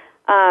over,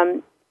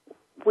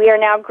 we are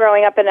now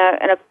growing up in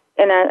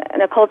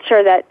a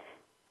culture that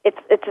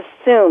it's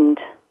assumed.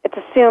 It's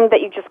assumed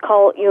that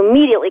you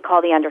immediately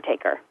call the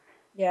undertaker.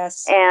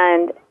 Yes.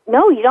 And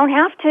no, you don't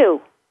have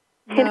to.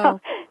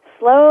 No.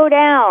 Slow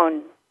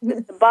down.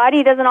 The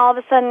body doesn't all of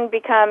a sudden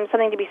become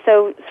something to be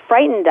so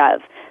frightened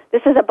of.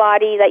 This is a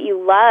body that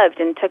you loved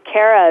and took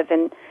care of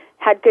and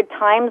had good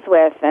times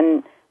with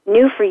and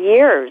knew for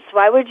years.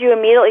 Why would you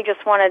immediately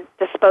just want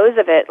to dispose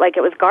of it like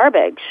it was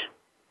garbage?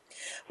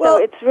 Well,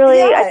 so it's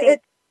really, I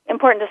think,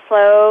 important to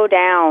slow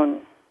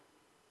down.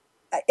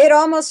 It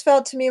almost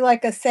felt to me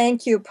like a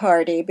thank you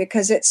party,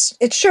 because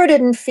it sure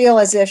didn't feel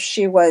as if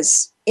she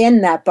was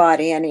in that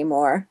body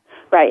anymore.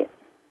 Right.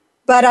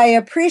 But I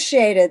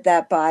appreciated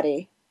that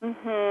body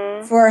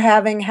for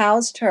having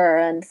housed her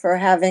and for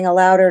having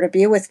allowed her to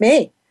be with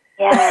me.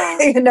 Yeah.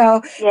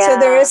 Yeah. So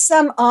there is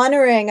some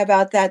honoring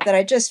about that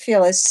I just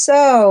feel is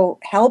so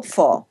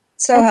helpful.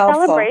 So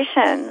helpful.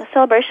 The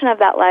celebration of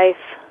that life.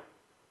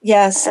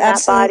 Yes, and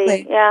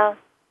absolutely. That body. Yeah.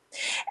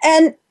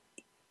 And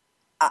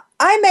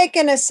I make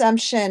an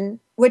assumption,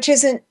 which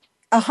isn't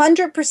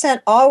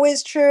 100%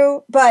 always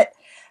true, but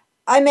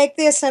I make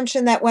the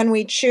assumption that when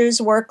we choose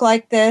work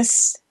like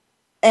this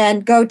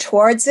and go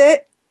towards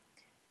it,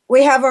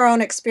 we have our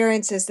own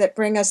experiences that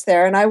bring us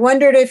there. And I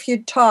wondered if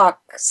you'd talk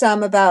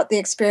some about the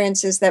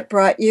experiences that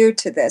brought you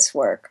to this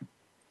work.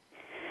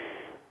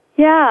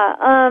 Yeah.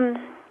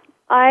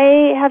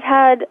 I have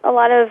had a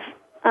lot of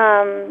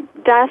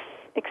death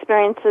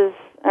experiences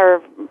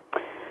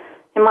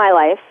in my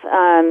life,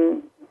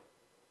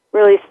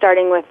 really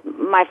starting with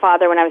my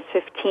father when I was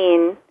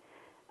 15.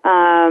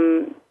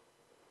 And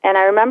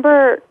I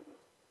remember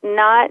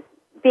not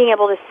being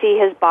able to see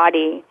his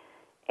body,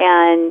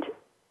 and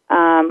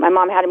my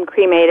mom had him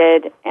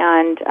cremated,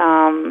 and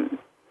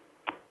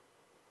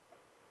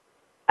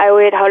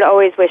I had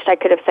always wished I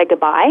could have said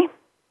goodbye.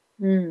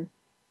 Mm.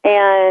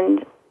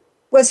 And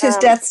was his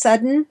death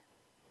sudden?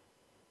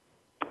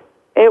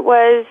 It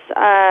was,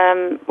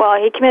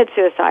 he committed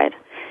suicide.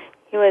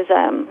 He was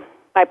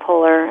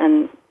bipolar,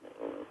 and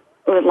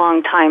it was a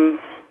long time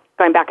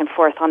going back and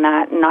forth on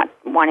that and not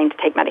wanting to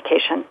take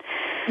medication.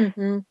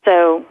 Mm-hmm.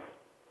 So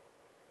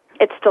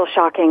it's still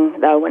shocking,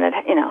 though, when it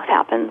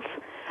happens.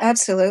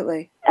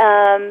 Absolutely.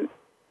 A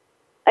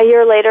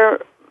year later,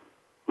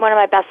 one of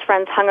my best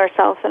friends hung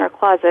herself in her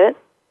closet,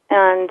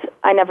 and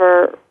I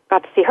never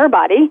got to see her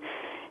body.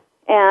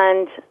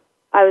 And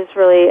I was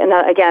really,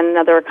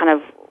 another kind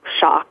of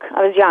shock.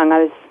 I was young.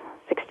 I was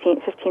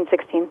 15,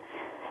 16.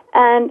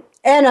 And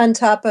on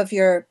top of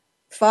your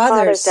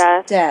father's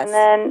death. And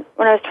then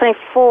when I was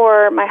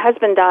 24, my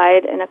husband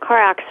died in a car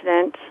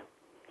accident.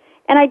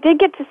 And I did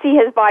get to see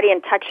his body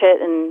and touch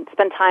it and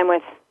spend time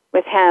with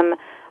him.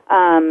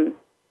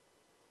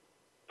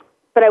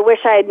 But I wish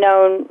I had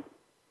known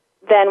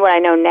then what I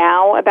know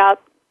now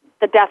about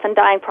the death and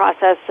dying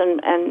process,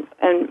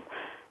 and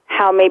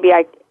how maybe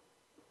I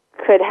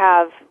could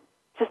have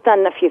just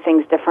done a few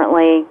things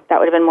differently that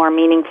would have been more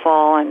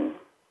meaningful and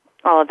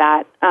all of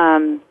that.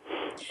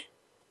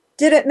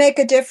 Did it make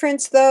a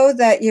difference, though,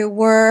 that you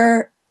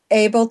were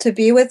able to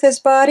be with his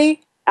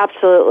body?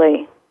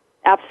 Absolutely.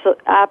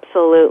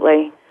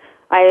 Absolutely.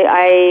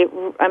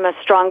 I'm a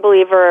strong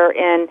believer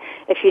in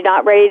if you're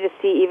not ready to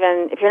see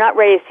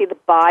the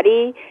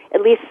body,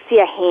 at least see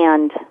a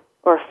hand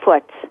or a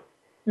foot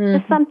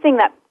Just something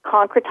that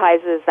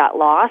concretizes that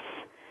loss.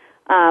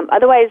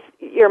 Otherwise,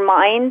 your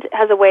mind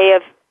has a way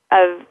of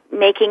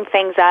making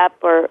things up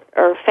or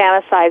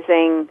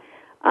fantasizing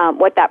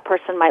what that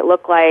person might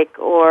look like,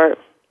 or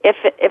if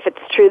it's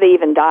true they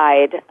even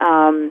died.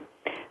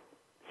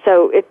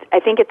 So I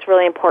think it's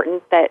really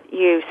important that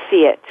you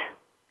see it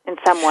in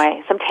some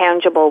way, some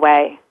tangible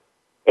way,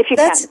 if you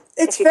can.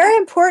 It's very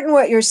important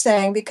what you're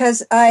saying,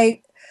 because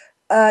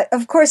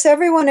of course,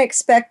 everyone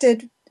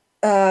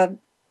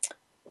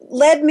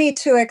led me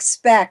to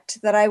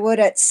expect that I would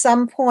at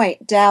some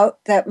point doubt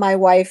that my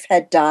wife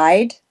had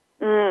died.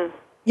 Mm.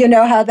 You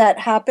know how that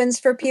happens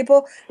for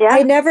people? Yeah.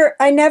 I never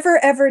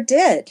ever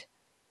did.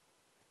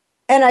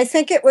 And I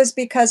think it was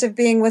because of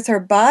being with her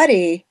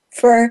body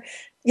for,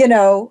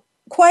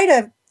 quite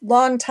a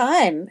long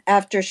time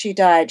after she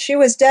died. She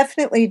was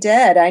definitely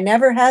dead. I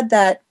never had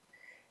that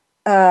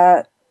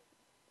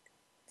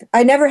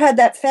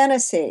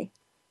fantasy.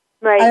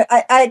 Right.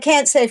 I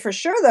can't say for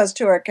sure those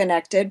two are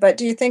connected, but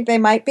do you think they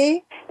might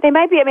be? They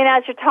might be. I mean,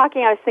 as you're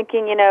talking, I was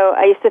thinking,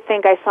 I used to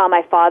think I saw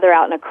my father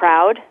out in a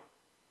crowd.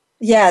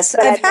 Yes,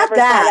 I've had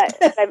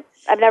that.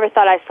 I've never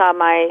thought I saw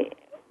my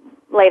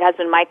late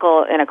husband,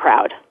 Michael, in a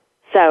crowd.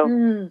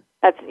 So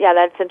that's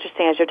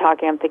interesting. As you're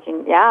talking, I'm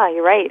thinking, yeah,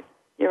 you're right.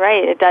 You're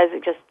right. It does.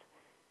 It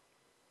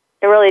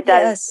really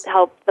does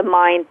help the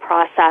mind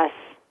process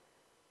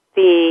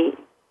the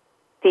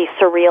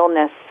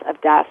surrealness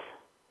of death.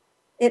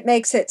 It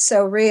makes it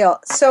so real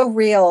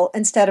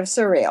instead of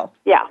surreal.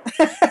 Yeah,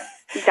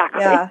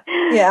 exactly.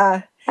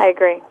 Yeah. I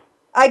agree.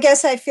 I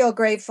guess I feel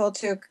grateful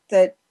too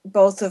that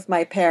both of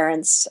my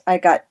parents, I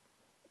got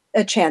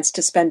a chance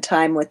to spend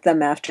time with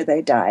them after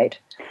they died.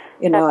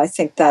 I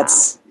think that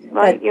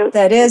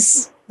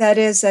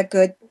is a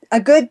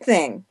good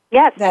thing.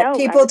 Yes, that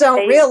people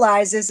don't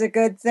realize is a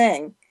good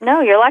thing.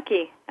 No, you're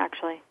lucky,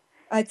 actually.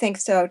 I think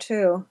so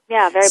too.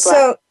 Yeah, very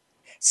blessed.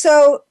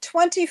 So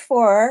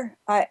 24.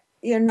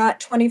 You're not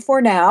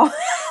 24 now,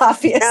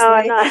 obviously. No,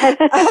 I'm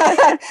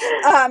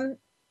not.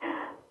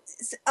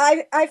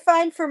 I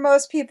find for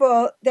most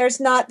people, there's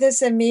not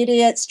this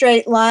immediate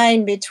straight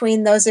line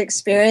between those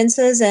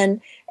experiences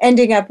and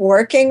ending up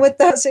working with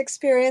those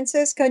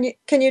experiences.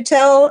 Can you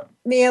tell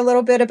me a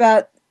little bit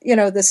about,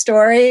 the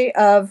story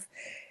of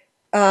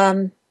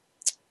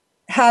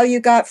how you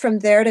got from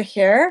there to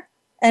here?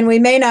 And we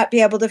may not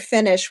be able to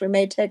finish. We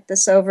may take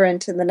this over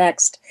into the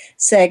next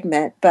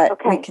segment,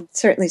 but we can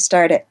certainly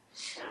start it.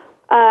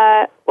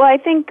 Well, I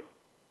think,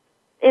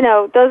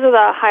 those are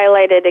the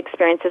highlighted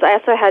experiences. I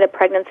also had a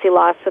pregnancy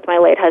loss with my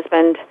late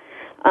husband,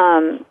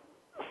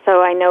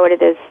 so I know what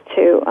it is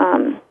to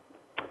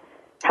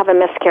have a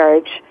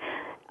miscarriage.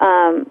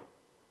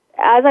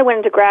 As I went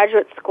into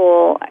graduate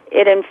school,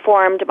 it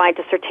informed my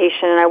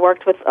dissertation, and I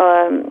worked with,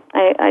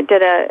 I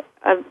did a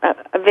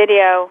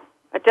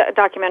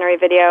documentary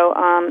video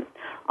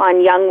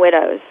on young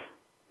widows.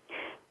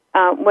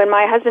 When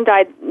my husband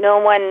died,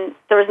 nobody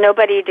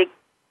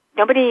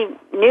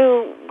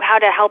knew how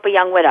to help a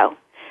young widow.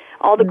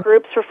 All the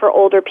groups were for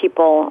older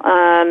people.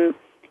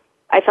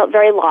 I felt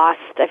very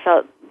lost. I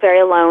felt very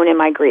alone in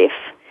my grief.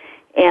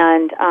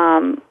 And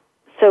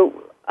so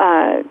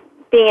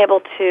being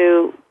able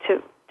to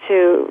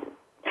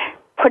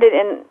put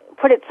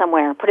it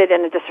somewhere, put it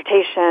in a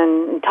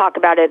dissertation, and talk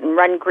about it, and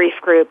run grief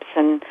groups,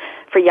 and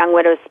for young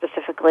widows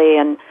specifically,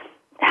 and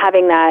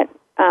having that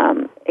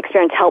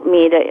experience helped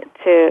me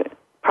to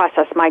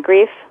process my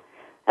grief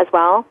as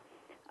well.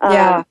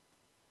 And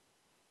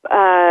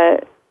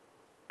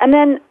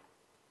then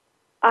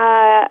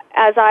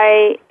as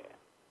I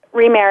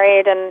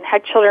remarried and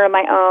had children of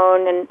my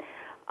own, and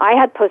I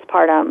had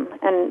postpartum,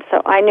 and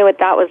so I knew what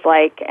that was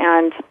like,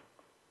 and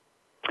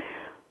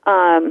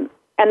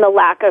the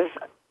lack of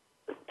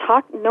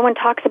talk. No one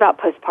talks about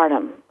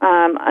postpartum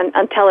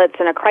until it's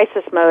in a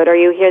crisis mode, or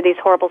you hear these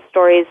horrible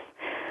stories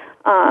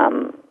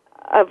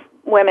of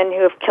women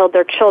who have killed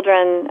their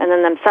children and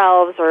then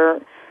themselves, or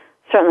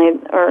certainly,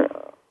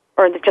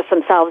 or just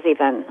themselves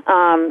even,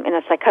 in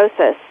a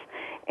psychosis.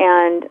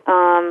 And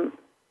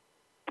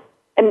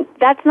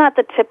that's not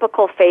the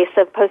typical face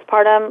of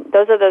postpartum.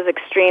 Those are those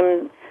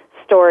extreme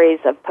stories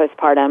of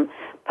postpartum.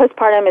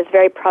 Postpartum is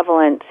very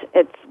prevalent.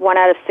 It's 1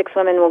 out of 6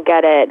 women will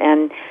get it,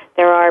 and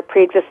there are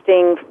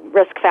pre-existing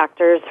risk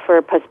factors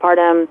for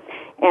postpartum,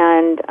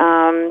 and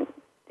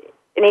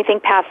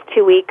anything past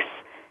 2 weeks,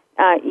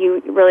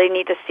 you really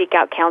need to seek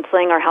out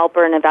counseling or help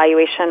or an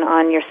evaluation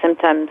on your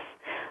symptoms.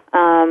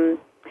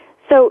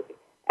 So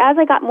as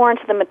I got more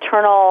into the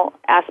maternal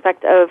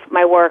aspect of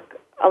my work,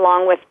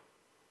 along with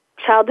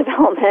child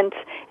development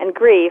and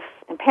grief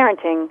and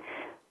parenting,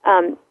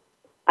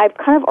 I've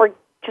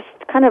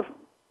kind of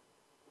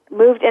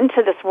moved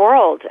into this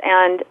world,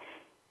 and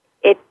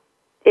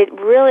it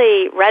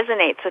really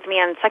resonates with me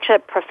on such a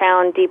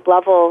profound, deep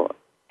level,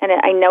 and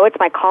I know it's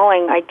my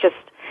calling. I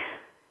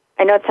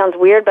know it sounds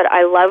weird, but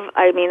I love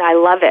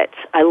it.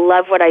 I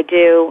love what I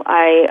do.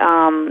 I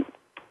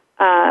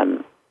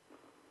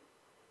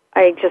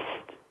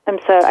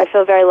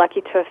feel very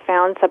lucky to have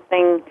found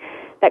something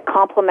that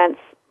complements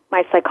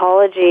my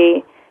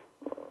psychology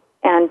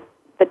and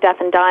the death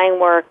and dying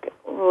work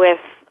with,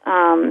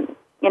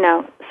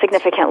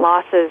 significant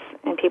losses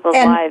in people's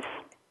lives.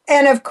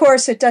 And of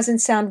course, it doesn't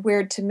sound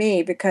weird to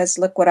me because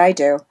look what I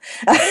do.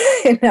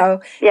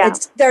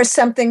 There's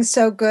something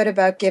so good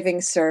about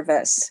giving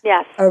service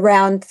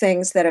around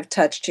things that have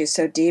touched you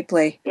so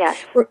deeply. Yes.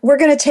 We're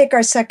going to take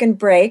our second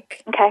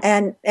break.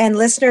 Okay. And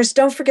listeners,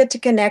 don't forget to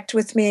connect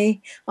with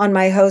me on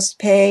my host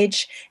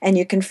page. And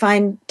you can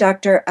find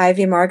Dr.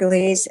 Ivy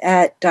Margulies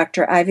at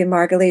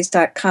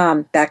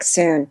drivymargulies.com. Back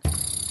soon.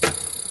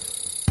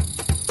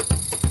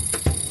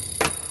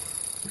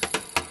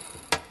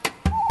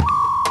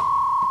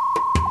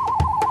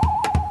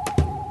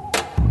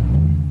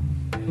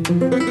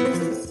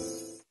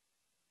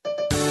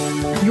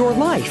 Your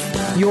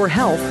life, your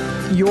health,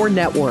 your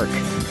network.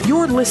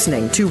 You're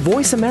listening to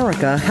Voice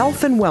America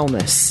Health and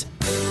Wellness.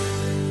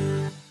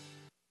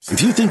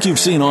 If you think you've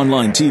seen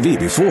online TV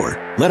before,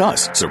 let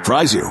us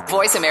surprise you.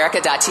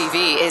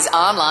 VoiceAmerica.tv is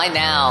online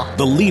now.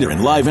 The leader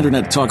in live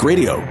internet talk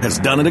radio has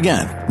done it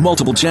again.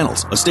 Multiple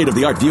channels, a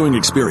state-of-the-art viewing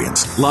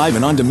experience, live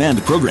and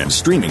on-demand programs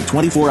streaming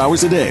 24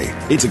 hours a day.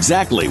 It's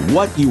exactly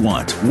what you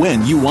want,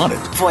 when you want it.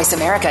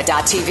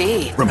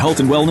 VoiceAmerica.tv. From health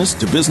and wellness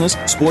to business,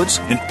 sports,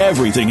 and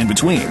everything in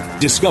between.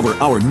 Discover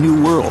our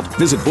new world.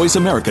 Visit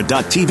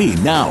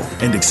VoiceAmerica.tv now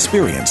and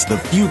experience the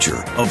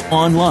future of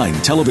online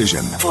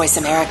television.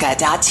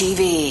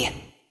 VoiceAmerica.tv.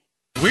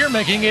 We're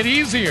making it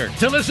easier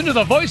to listen to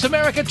the Voice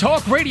America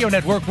Talk Radio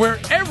Network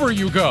wherever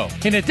you go.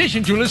 In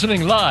addition to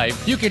listening live,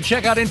 you can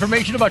check out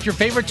information about your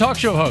favorite talk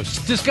show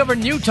hosts, discover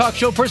new talk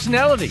show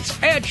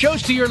personalities, add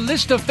shows to your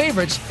list of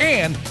favorites,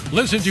 and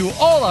listen to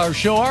all our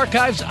show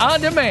archives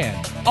on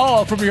demand.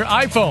 All from your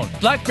iPhone,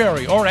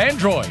 BlackBerry, or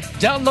Android.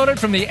 Download it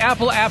from the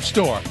Apple App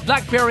Store,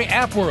 BlackBerry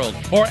App World,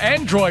 or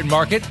Android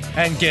Market,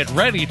 and get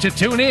ready to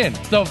tune in.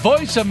 The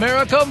Voice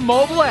America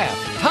mobile app,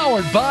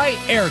 powered by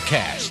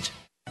Aircast.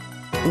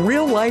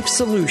 Real life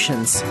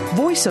solutions.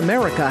 Voice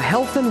America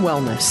Health and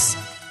Wellness.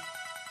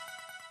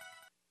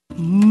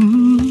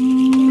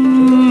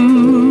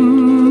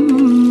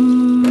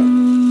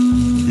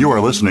 You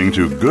are listening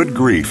to Good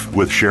Grief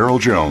with Cheryl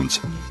Jones.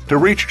 To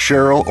reach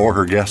Cheryl or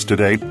her guest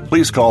today,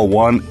 please call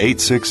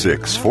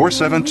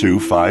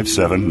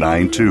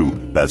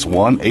 1-866-472-5792. That's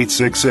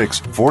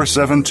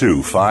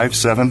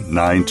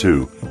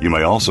 1-866-472-5792. You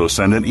may also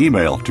send an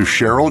email to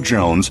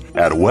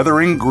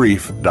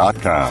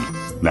CherylJones@weatheringgrief.com.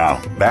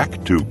 Now,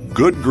 back to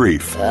Good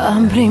Grief.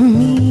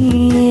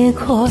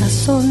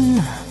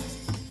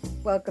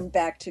 Welcome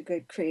back to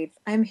Good Grief.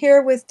 I'm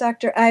here with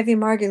Dr. Ivy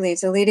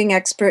Margulies, a leading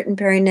expert in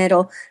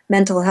perinatal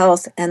mental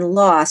health and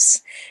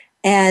loss.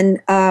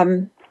 And,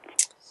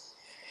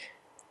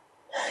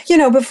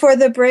 before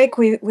the break,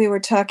 we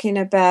were talking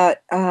about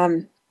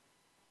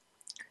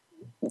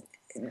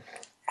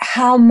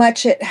how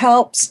much it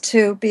helps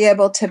to be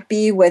able to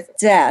be with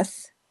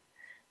death,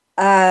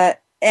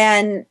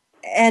 and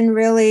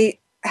really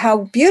how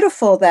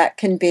beautiful that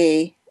can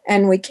be.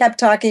 And we kept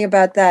talking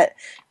about that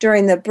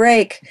during the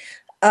break.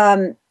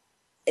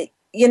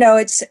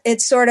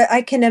 It's sort of,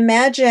 I can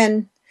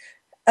imagine,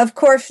 of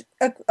course,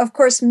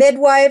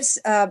 midwives,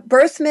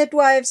 birth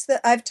midwives that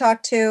I've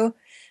talked to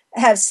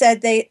have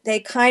said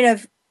they kind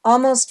of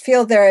almost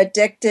feel they're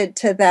addicted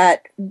to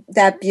that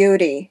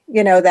beauty,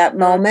 that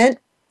moment.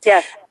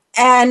 Yes.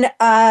 And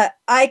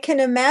I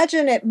can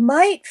imagine it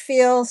might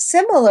feel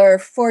similar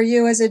for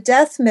you as a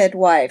death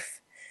midwife.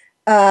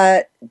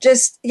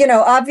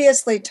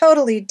 Obviously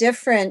totally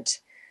different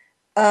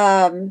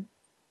after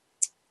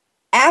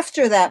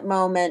that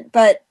moment,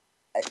 but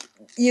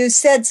you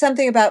said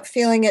something about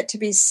feeling it to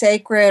be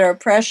sacred or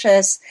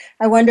precious.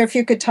 I wonder if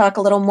you could talk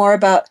a little more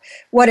about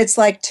what it's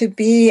like to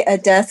be a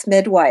death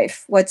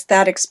midwife. What's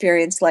that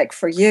experience like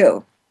for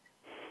you?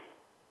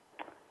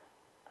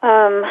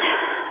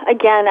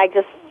 Again,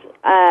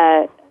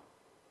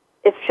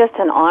 it's just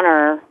an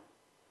honor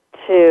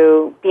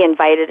to be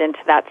invited into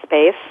that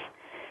space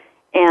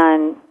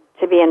and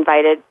to be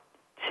invited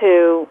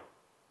to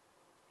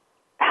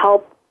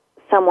help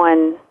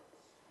someone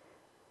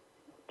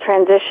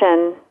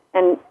transition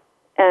and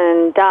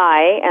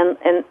die,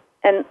 and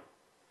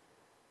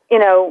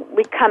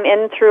we come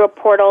in through a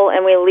portal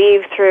and we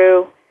leave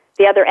through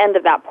the other end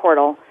of that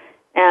portal.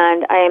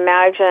 And I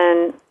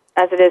imagine,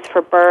 as it is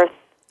for birth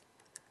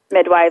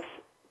midwives,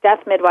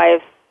 death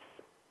midwives,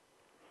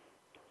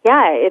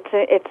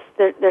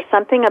 there's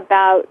something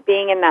about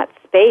being in that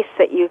space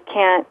that you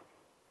can't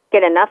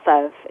get enough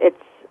of.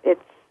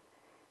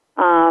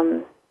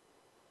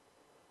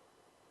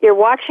 You're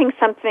watching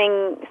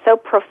something so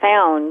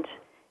profound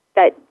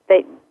that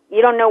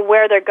you don't know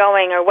where they're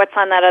going or what's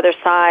on that other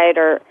side,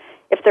 or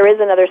if there is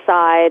another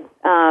side.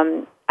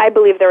 I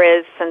believe there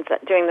is, since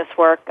doing this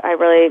work. I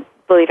really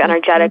believe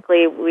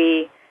energetically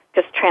we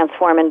just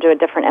transform into a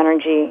different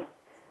energy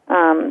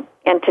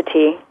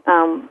entity.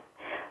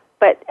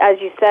 But as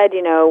you said,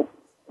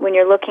 when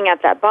you're looking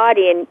at that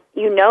body, and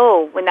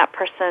when that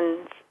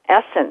person's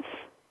essence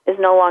is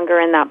no longer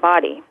in that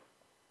body.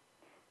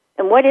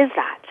 And what is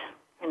that?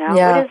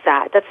 What is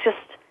that? That's just,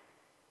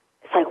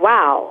 it's like,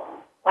 wow,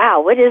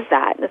 what is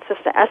that? It's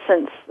just the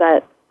essence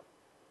that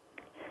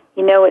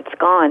You know it's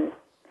gone.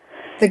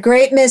 The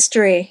great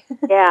mystery.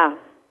 Yeah.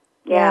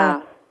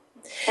 And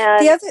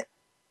The other,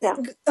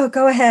 oh,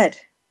 go ahead.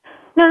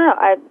 No.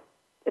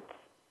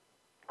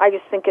 I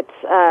just think it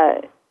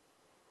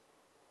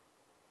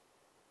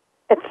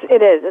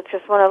is. It's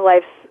just one of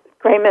life's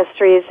great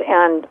mysteries,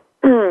 and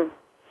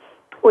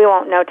we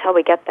won't know till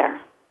we get there.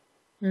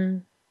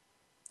 Mm.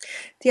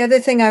 The other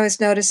thing I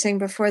was noticing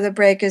before the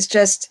break is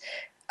just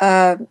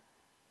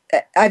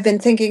I've been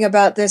thinking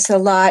about this a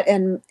lot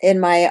in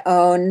my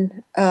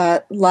own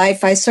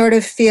life. I sort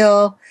of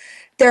feel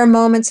there are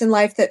moments in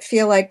life that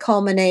feel like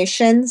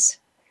culminations.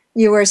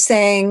 You were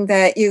saying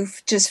that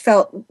you've just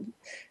felt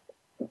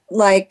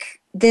like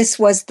this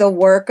was the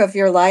work of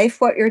your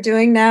life, what you're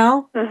doing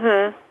now.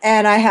 Mm-hmm.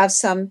 And I have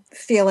some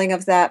feeling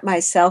of that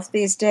myself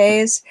these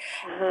days.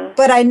 Mm-hmm.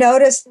 But I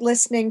noticed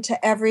listening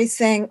to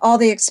everything, all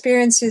the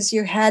experiences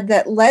you had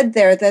that led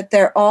there, that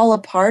they're all a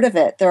part of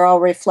it. They're all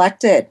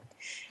reflected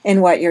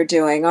in what you're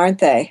doing, aren't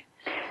they?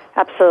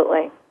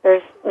 Absolutely.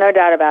 There's no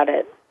doubt about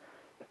it.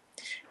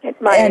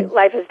 My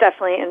life has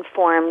definitely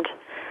informed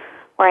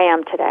where I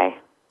am today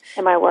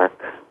in my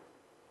work.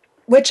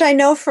 Which I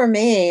know for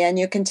me, and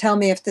you can tell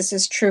me if this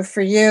is true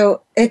for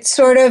you, it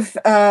sort of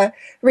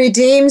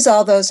redeems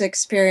all those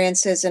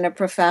experiences in a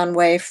profound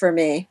way for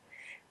me.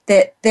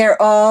 That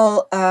they're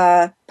all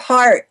they're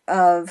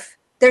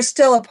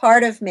still a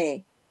part of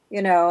me,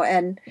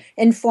 and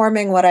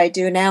informing what I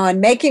do now and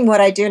making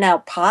what I do now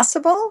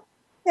possible,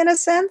 in a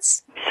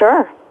sense.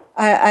 Sure.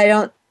 I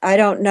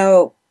don't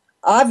know.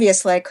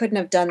 Obviously, I couldn't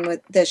have done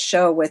with this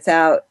show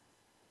without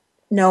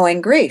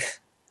knowing grief,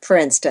 for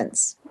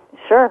instance.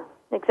 Sure.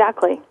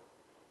 Exactly.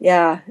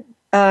 Yeah.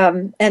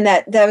 And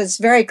that was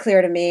very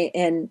clear to me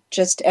in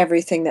just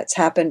everything that's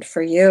happened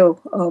for you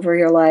over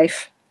your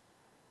life.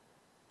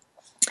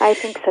 I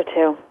think so,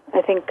 too.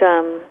 I think,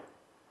 I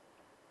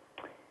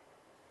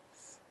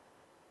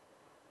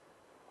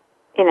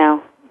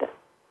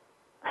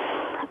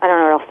don't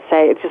know what else to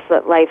say. It's just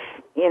that life,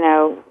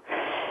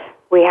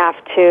 we have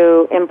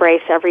to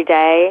embrace every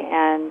day,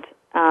 and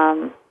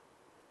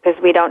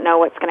because we don't know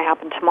what's going to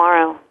happen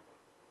tomorrow.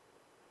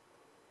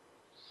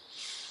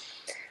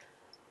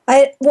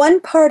 One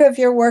part of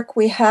your work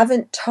we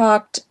haven't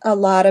talked a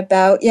lot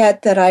about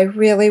yet that I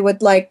really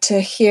would like to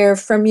hear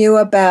from you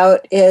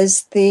about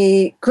is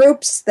the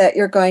groups that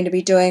you're going to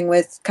be doing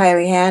with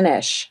Kylie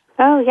Hanisch.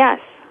 Oh, yes.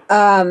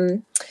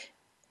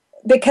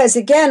 Because,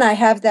 again, I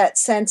have that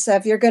sense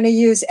of you're going to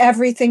use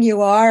everything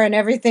you are and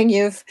everything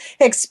you've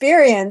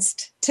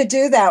experienced to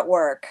do that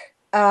work.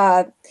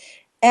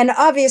 And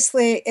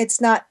obviously, it's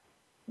not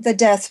the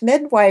death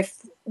midwife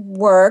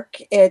work.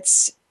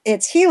 It's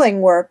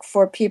healing work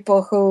for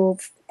people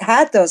who've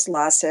had those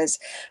losses.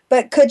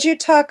 But could you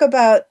talk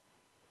about,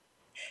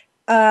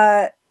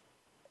 I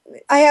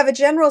have a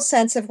general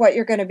sense of what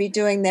you're going to be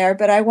doing there,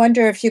 but I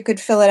wonder if you could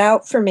fill it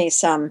out for me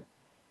some.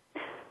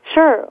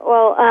 Sure.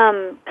 Well,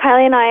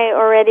 Kylie and I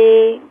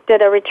already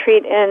did a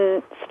retreat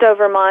in Stowe,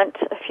 Vermont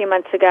a few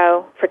months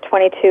ago for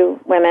 22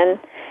 women,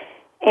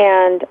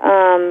 and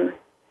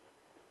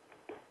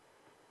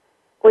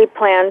we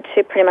plan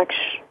to pretty much,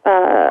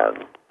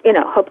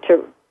 hope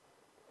to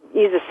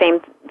use the same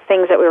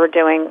things that we were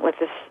doing with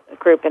this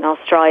group in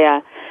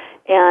Australia.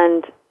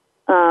 And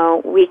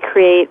we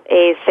create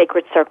a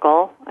sacred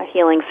circle, a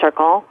healing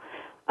circle,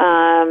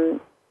 and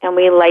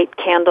we light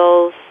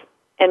candles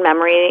in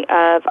memory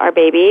of our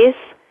babies,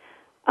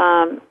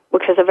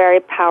 which is a very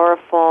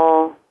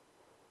powerful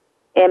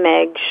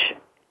image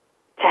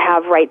to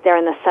have right there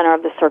in the center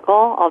of the circle,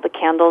 all the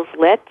candles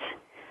lit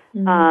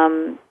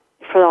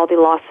for all the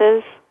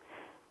losses,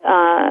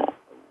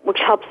 which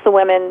helps the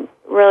women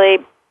really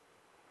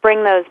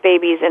bring those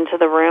babies into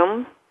the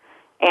room.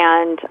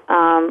 And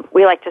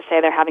we like to say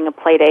they're having a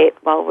play date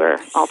while we're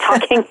all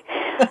talking.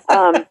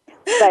 But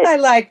I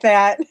like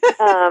that.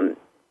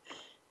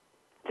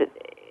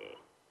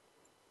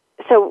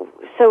 So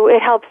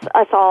it helps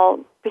us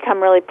all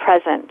become really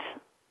present.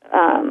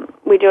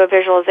 We do a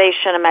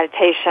visualization, a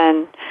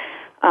meditation.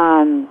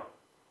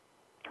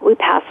 We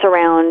pass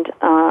around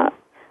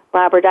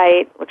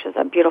labradorite, which is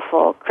a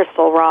beautiful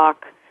crystal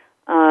rock,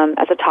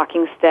 as a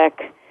talking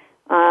stick.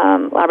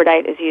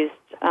 Labradorite is used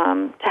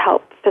to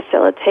help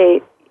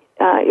facilitate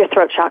your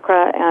throat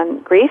chakra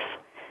and grief.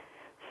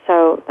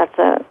 So that's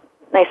a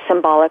nice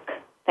symbolic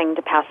thing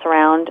to pass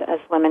around as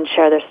women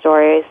share their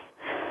stories.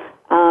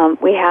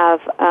 We have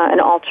an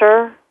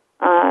altar,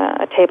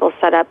 a table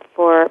set up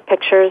for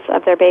pictures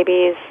of their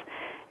babies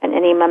and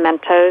any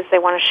mementos they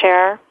want to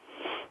share.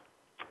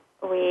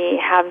 We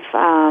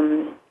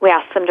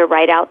ask them to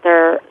write out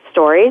their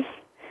stories,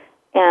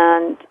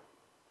 and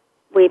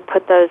we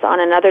put those on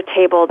another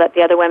table that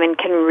the other women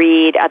can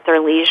read at their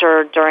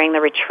leisure during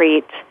the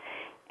retreat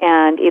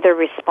and either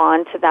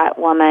respond to that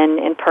woman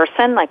in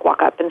person, like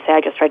walk up and say,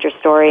 I just read your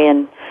story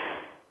and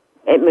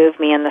it moved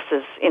me and this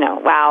is,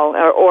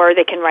 wow. Or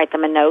they can write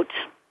them a note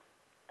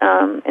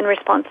in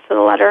response to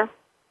the letter.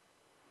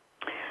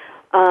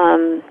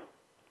 And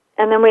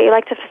then we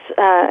like to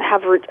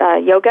have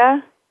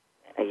yoga.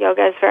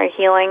 Yoga is very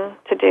healing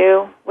to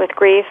do with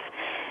grief.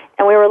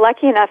 and we were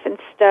lucky enough in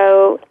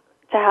Stowe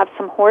to have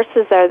some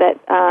horses there that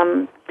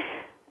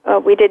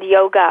we did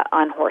yoga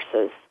on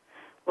horses,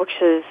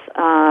 which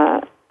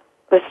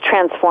was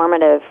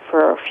transformative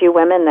for a few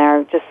women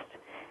there, just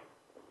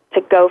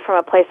to go from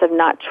a place of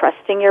not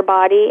trusting your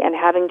body and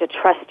having to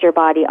trust your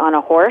body on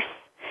a horse.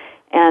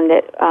 And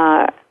it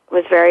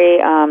was very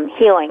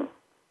healing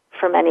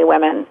for many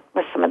women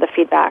with some of the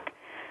feedback.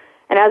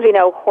 And as we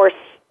know,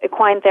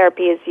 equine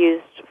therapy is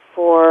used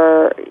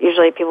for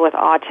usually people with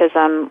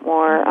autism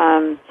or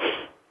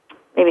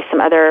maybe some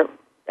other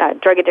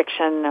drug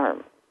addiction or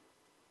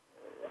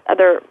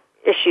other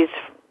issues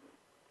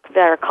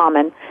that are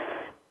common.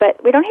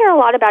 But we don't hear a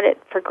lot about it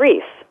for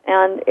grief.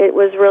 And it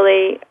was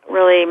really,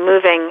 really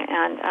moving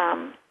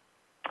and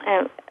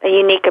a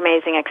unique,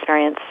 amazing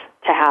experience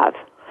to have.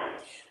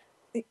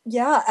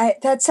 Yeah,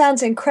 that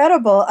sounds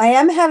incredible. I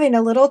am having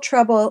a little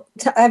trouble.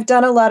 I've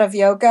done a lot of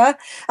yoga.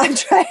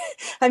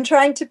 I'm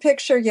trying to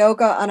picture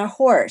yoga on a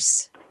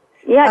horse.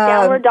 Yeah,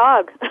 downward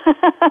dog.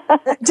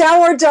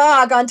 Downward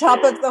dog on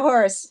top of the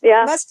horse.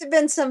 Yeah. Must have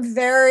been some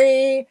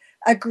very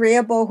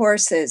agreeable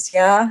horses,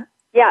 yeah?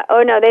 Yeah,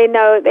 oh no, they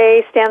know,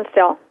 they stand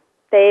still.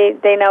 They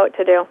know what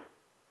to do.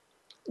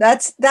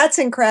 That's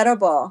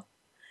incredible.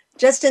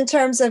 Just in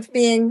terms of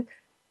being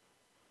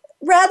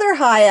rather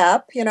high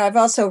up, I've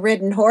also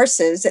ridden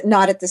horses,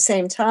 not at the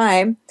same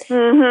time.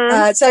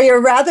 Mm-hmm. So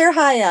you're rather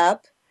high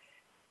up,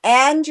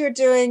 and you're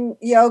doing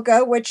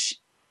yoga, which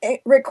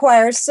it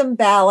requires some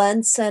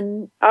balance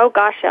and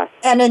yes,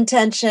 and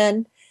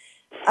intention.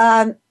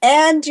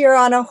 And you're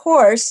on a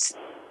horse.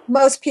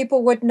 Most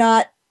people would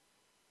not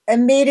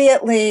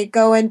immediately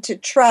go into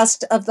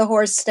trust of the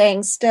horse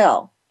staying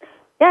still.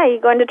 Yeah,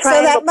 you go into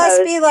triangle So that must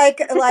pose. be like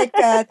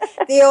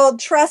the old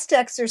trust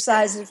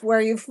exercises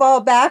where you fall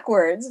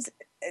backwards.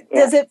 Yeah.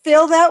 Does it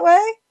feel that way?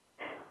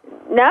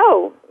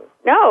 No,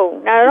 not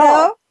at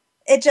all. No,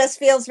 it just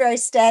feels very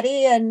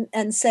steady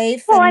and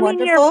safe and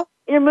wonderful.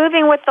 You're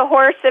moving with the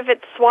horse if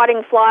it's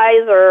swatting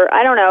flies or,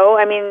 I don't know.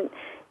 I mean,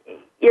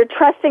 you're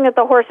trusting that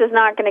the horse is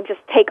not going to just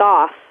take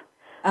off.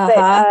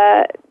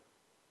 Uh-huh. But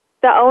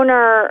the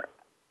owner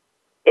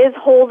is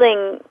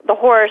holding the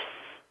horse,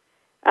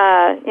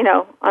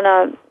 on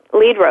a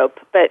lead rope.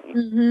 But,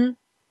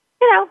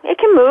 it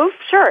can move.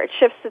 Sure, it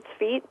shifts its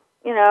feet.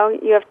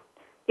 You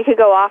could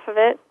go off of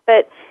it.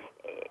 But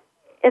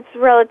it's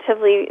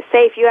relatively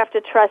safe. You have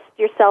to trust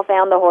yourself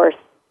and the horse.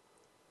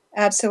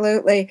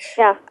 Absolutely.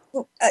 Yeah.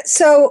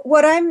 So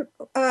what I'm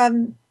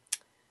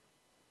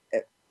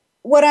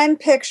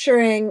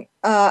picturing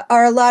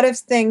are a lot of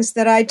things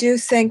that I do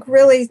think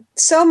really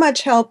so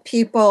much help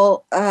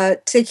people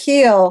to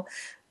heal.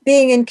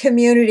 Being in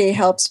community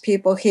helps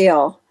people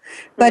heal.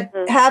 But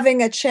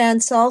having a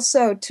chance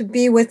also to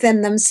be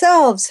within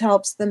themselves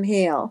helps them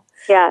heal.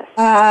 Yes.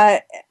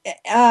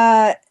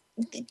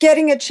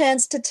 Getting a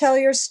chance to tell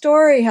your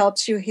story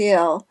helps you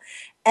heal.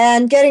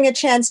 And getting a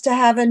chance to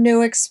have a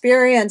new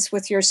experience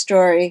with your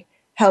story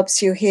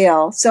helps you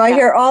heal. So I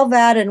hear all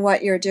that in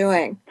what you're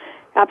doing.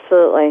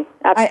 Absolutely.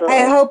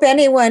 I hope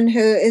anyone who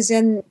is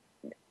in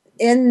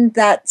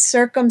that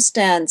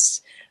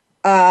circumstance,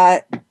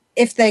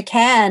 if they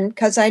can,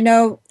 because I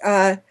know,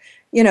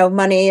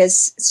 money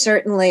is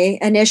certainly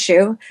an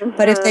issue,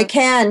 but if they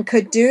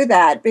could do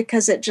that,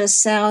 because it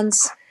just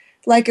sounds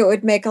like it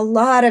would make a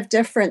lot of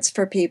difference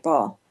for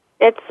people.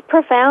 It's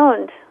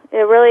profound.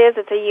 It really is.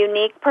 It's a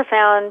unique,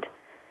 profound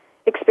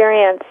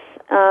experience.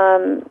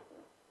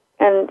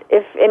 And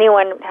if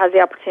anyone has the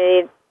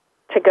opportunity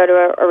to go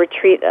to a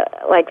retreat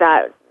like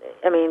that,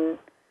 I mean,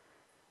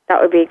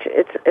 that would be,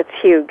 it's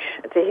huge.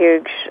 It's a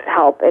huge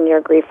help in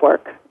your grief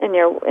work. And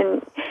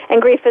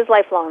grief is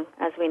lifelong,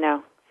 as we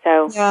know.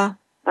 So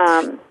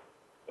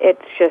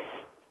it's just,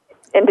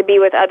 and to be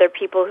with other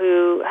people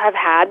who have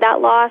had that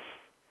loss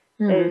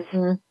is,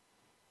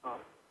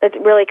 it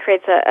really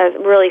creates a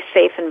really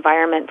safe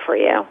environment for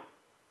you.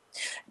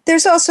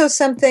 There's also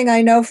something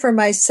I know for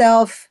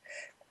myself,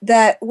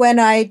 that when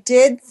I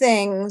did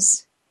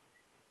things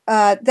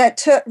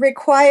that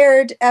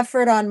required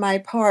effort on my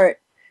part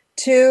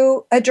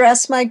to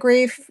address my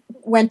grief,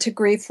 went to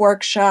grief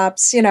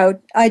workshops,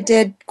 I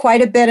did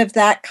quite a bit of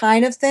that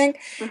kind of thing.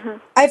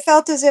 I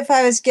felt as if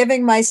I was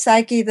giving my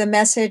psyche the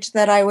message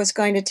that I was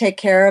going to take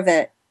care of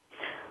it.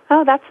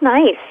 Oh, that's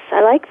nice.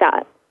 I like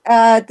that.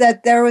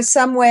 That there was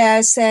some way I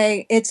was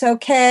saying, it's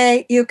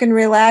okay, you can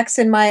relax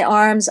in my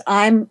arms.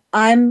 I'm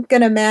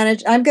going to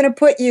manage. I'm going to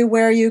put you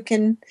where you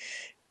can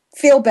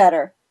feel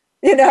better,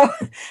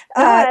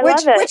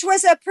 which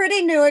was a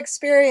pretty new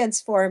experience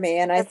for me.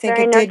 And I think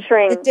it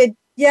did,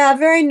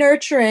 very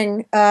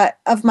nurturing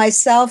of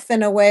myself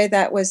in a way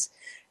that was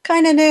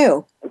kind of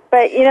new.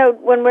 But,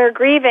 when we're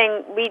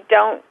grieving, we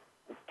don't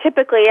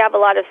typically have a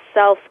lot of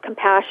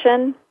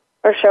self-compassion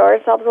or show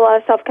ourselves a lot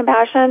of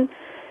self-compassion.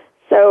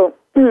 So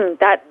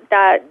that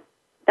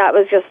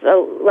was just a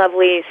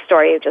lovely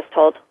story you just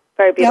told.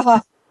 Very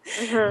beautiful.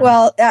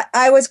 Well,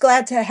 I was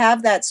glad to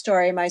have that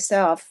story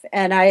myself,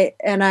 and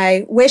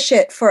I wish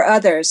it for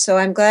others. So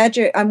I'm glad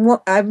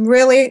I'm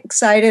really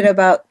excited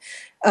about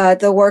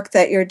the work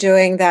that you're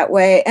doing that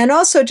way, and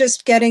also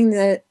just getting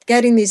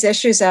these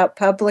issues out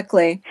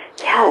publicly.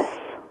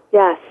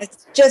 Yes.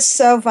 It's just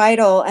so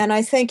vital, and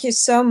I thank you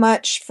so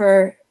much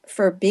for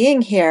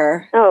being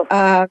here. Oh,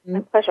 my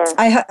pleasure.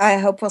 I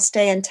hope we'll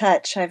stay in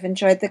touch. I've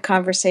enjoyed the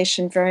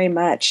conversation very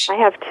much. I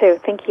have too.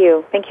 Thank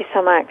you. Thank you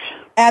so much.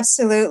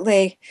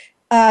 Absolutely.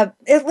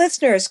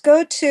 Listeners,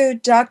 go to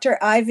Dr.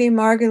 Ivy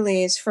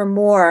Margulies for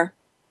more.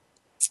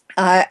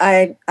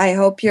 I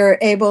hope you're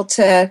able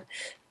to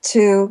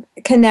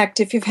connect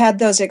if you've had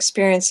those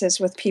experiences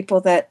with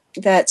people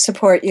that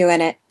support you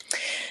in it.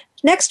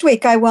 Next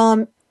week,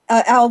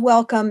 I'll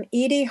welcome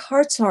Edie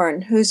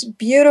Hartshorn, whose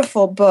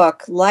beautiful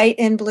book, Light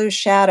in Blue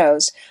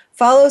Shadows,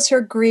 follows her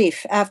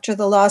grief after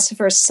the loss of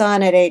her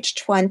son at age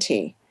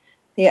 20,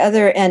 the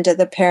other end of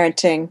the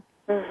parenting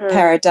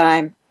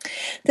paradigm.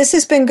 This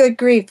has been Good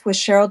Grief with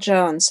Cheryl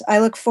Jones. I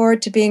look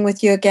forward to being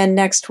with you again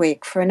next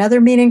week for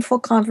another meaningful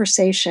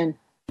conversation.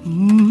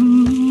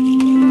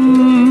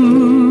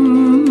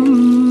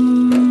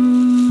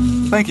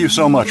 Thank you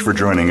so much for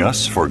joining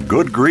us for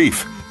Good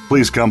Grief.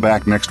 Please come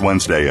back next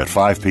Wednesday at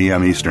 5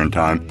 p.m. Eastern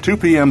Time, 2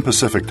 p.m.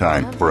 Pacific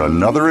Time for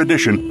another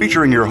edition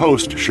featuring your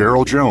host,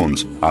 Cheryl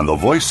Jones, on the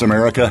Voice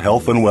America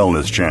Health and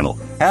Wellness Channel.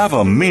 Have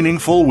a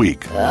meaningful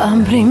week.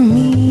 Abre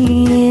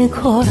mi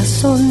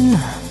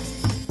corazón.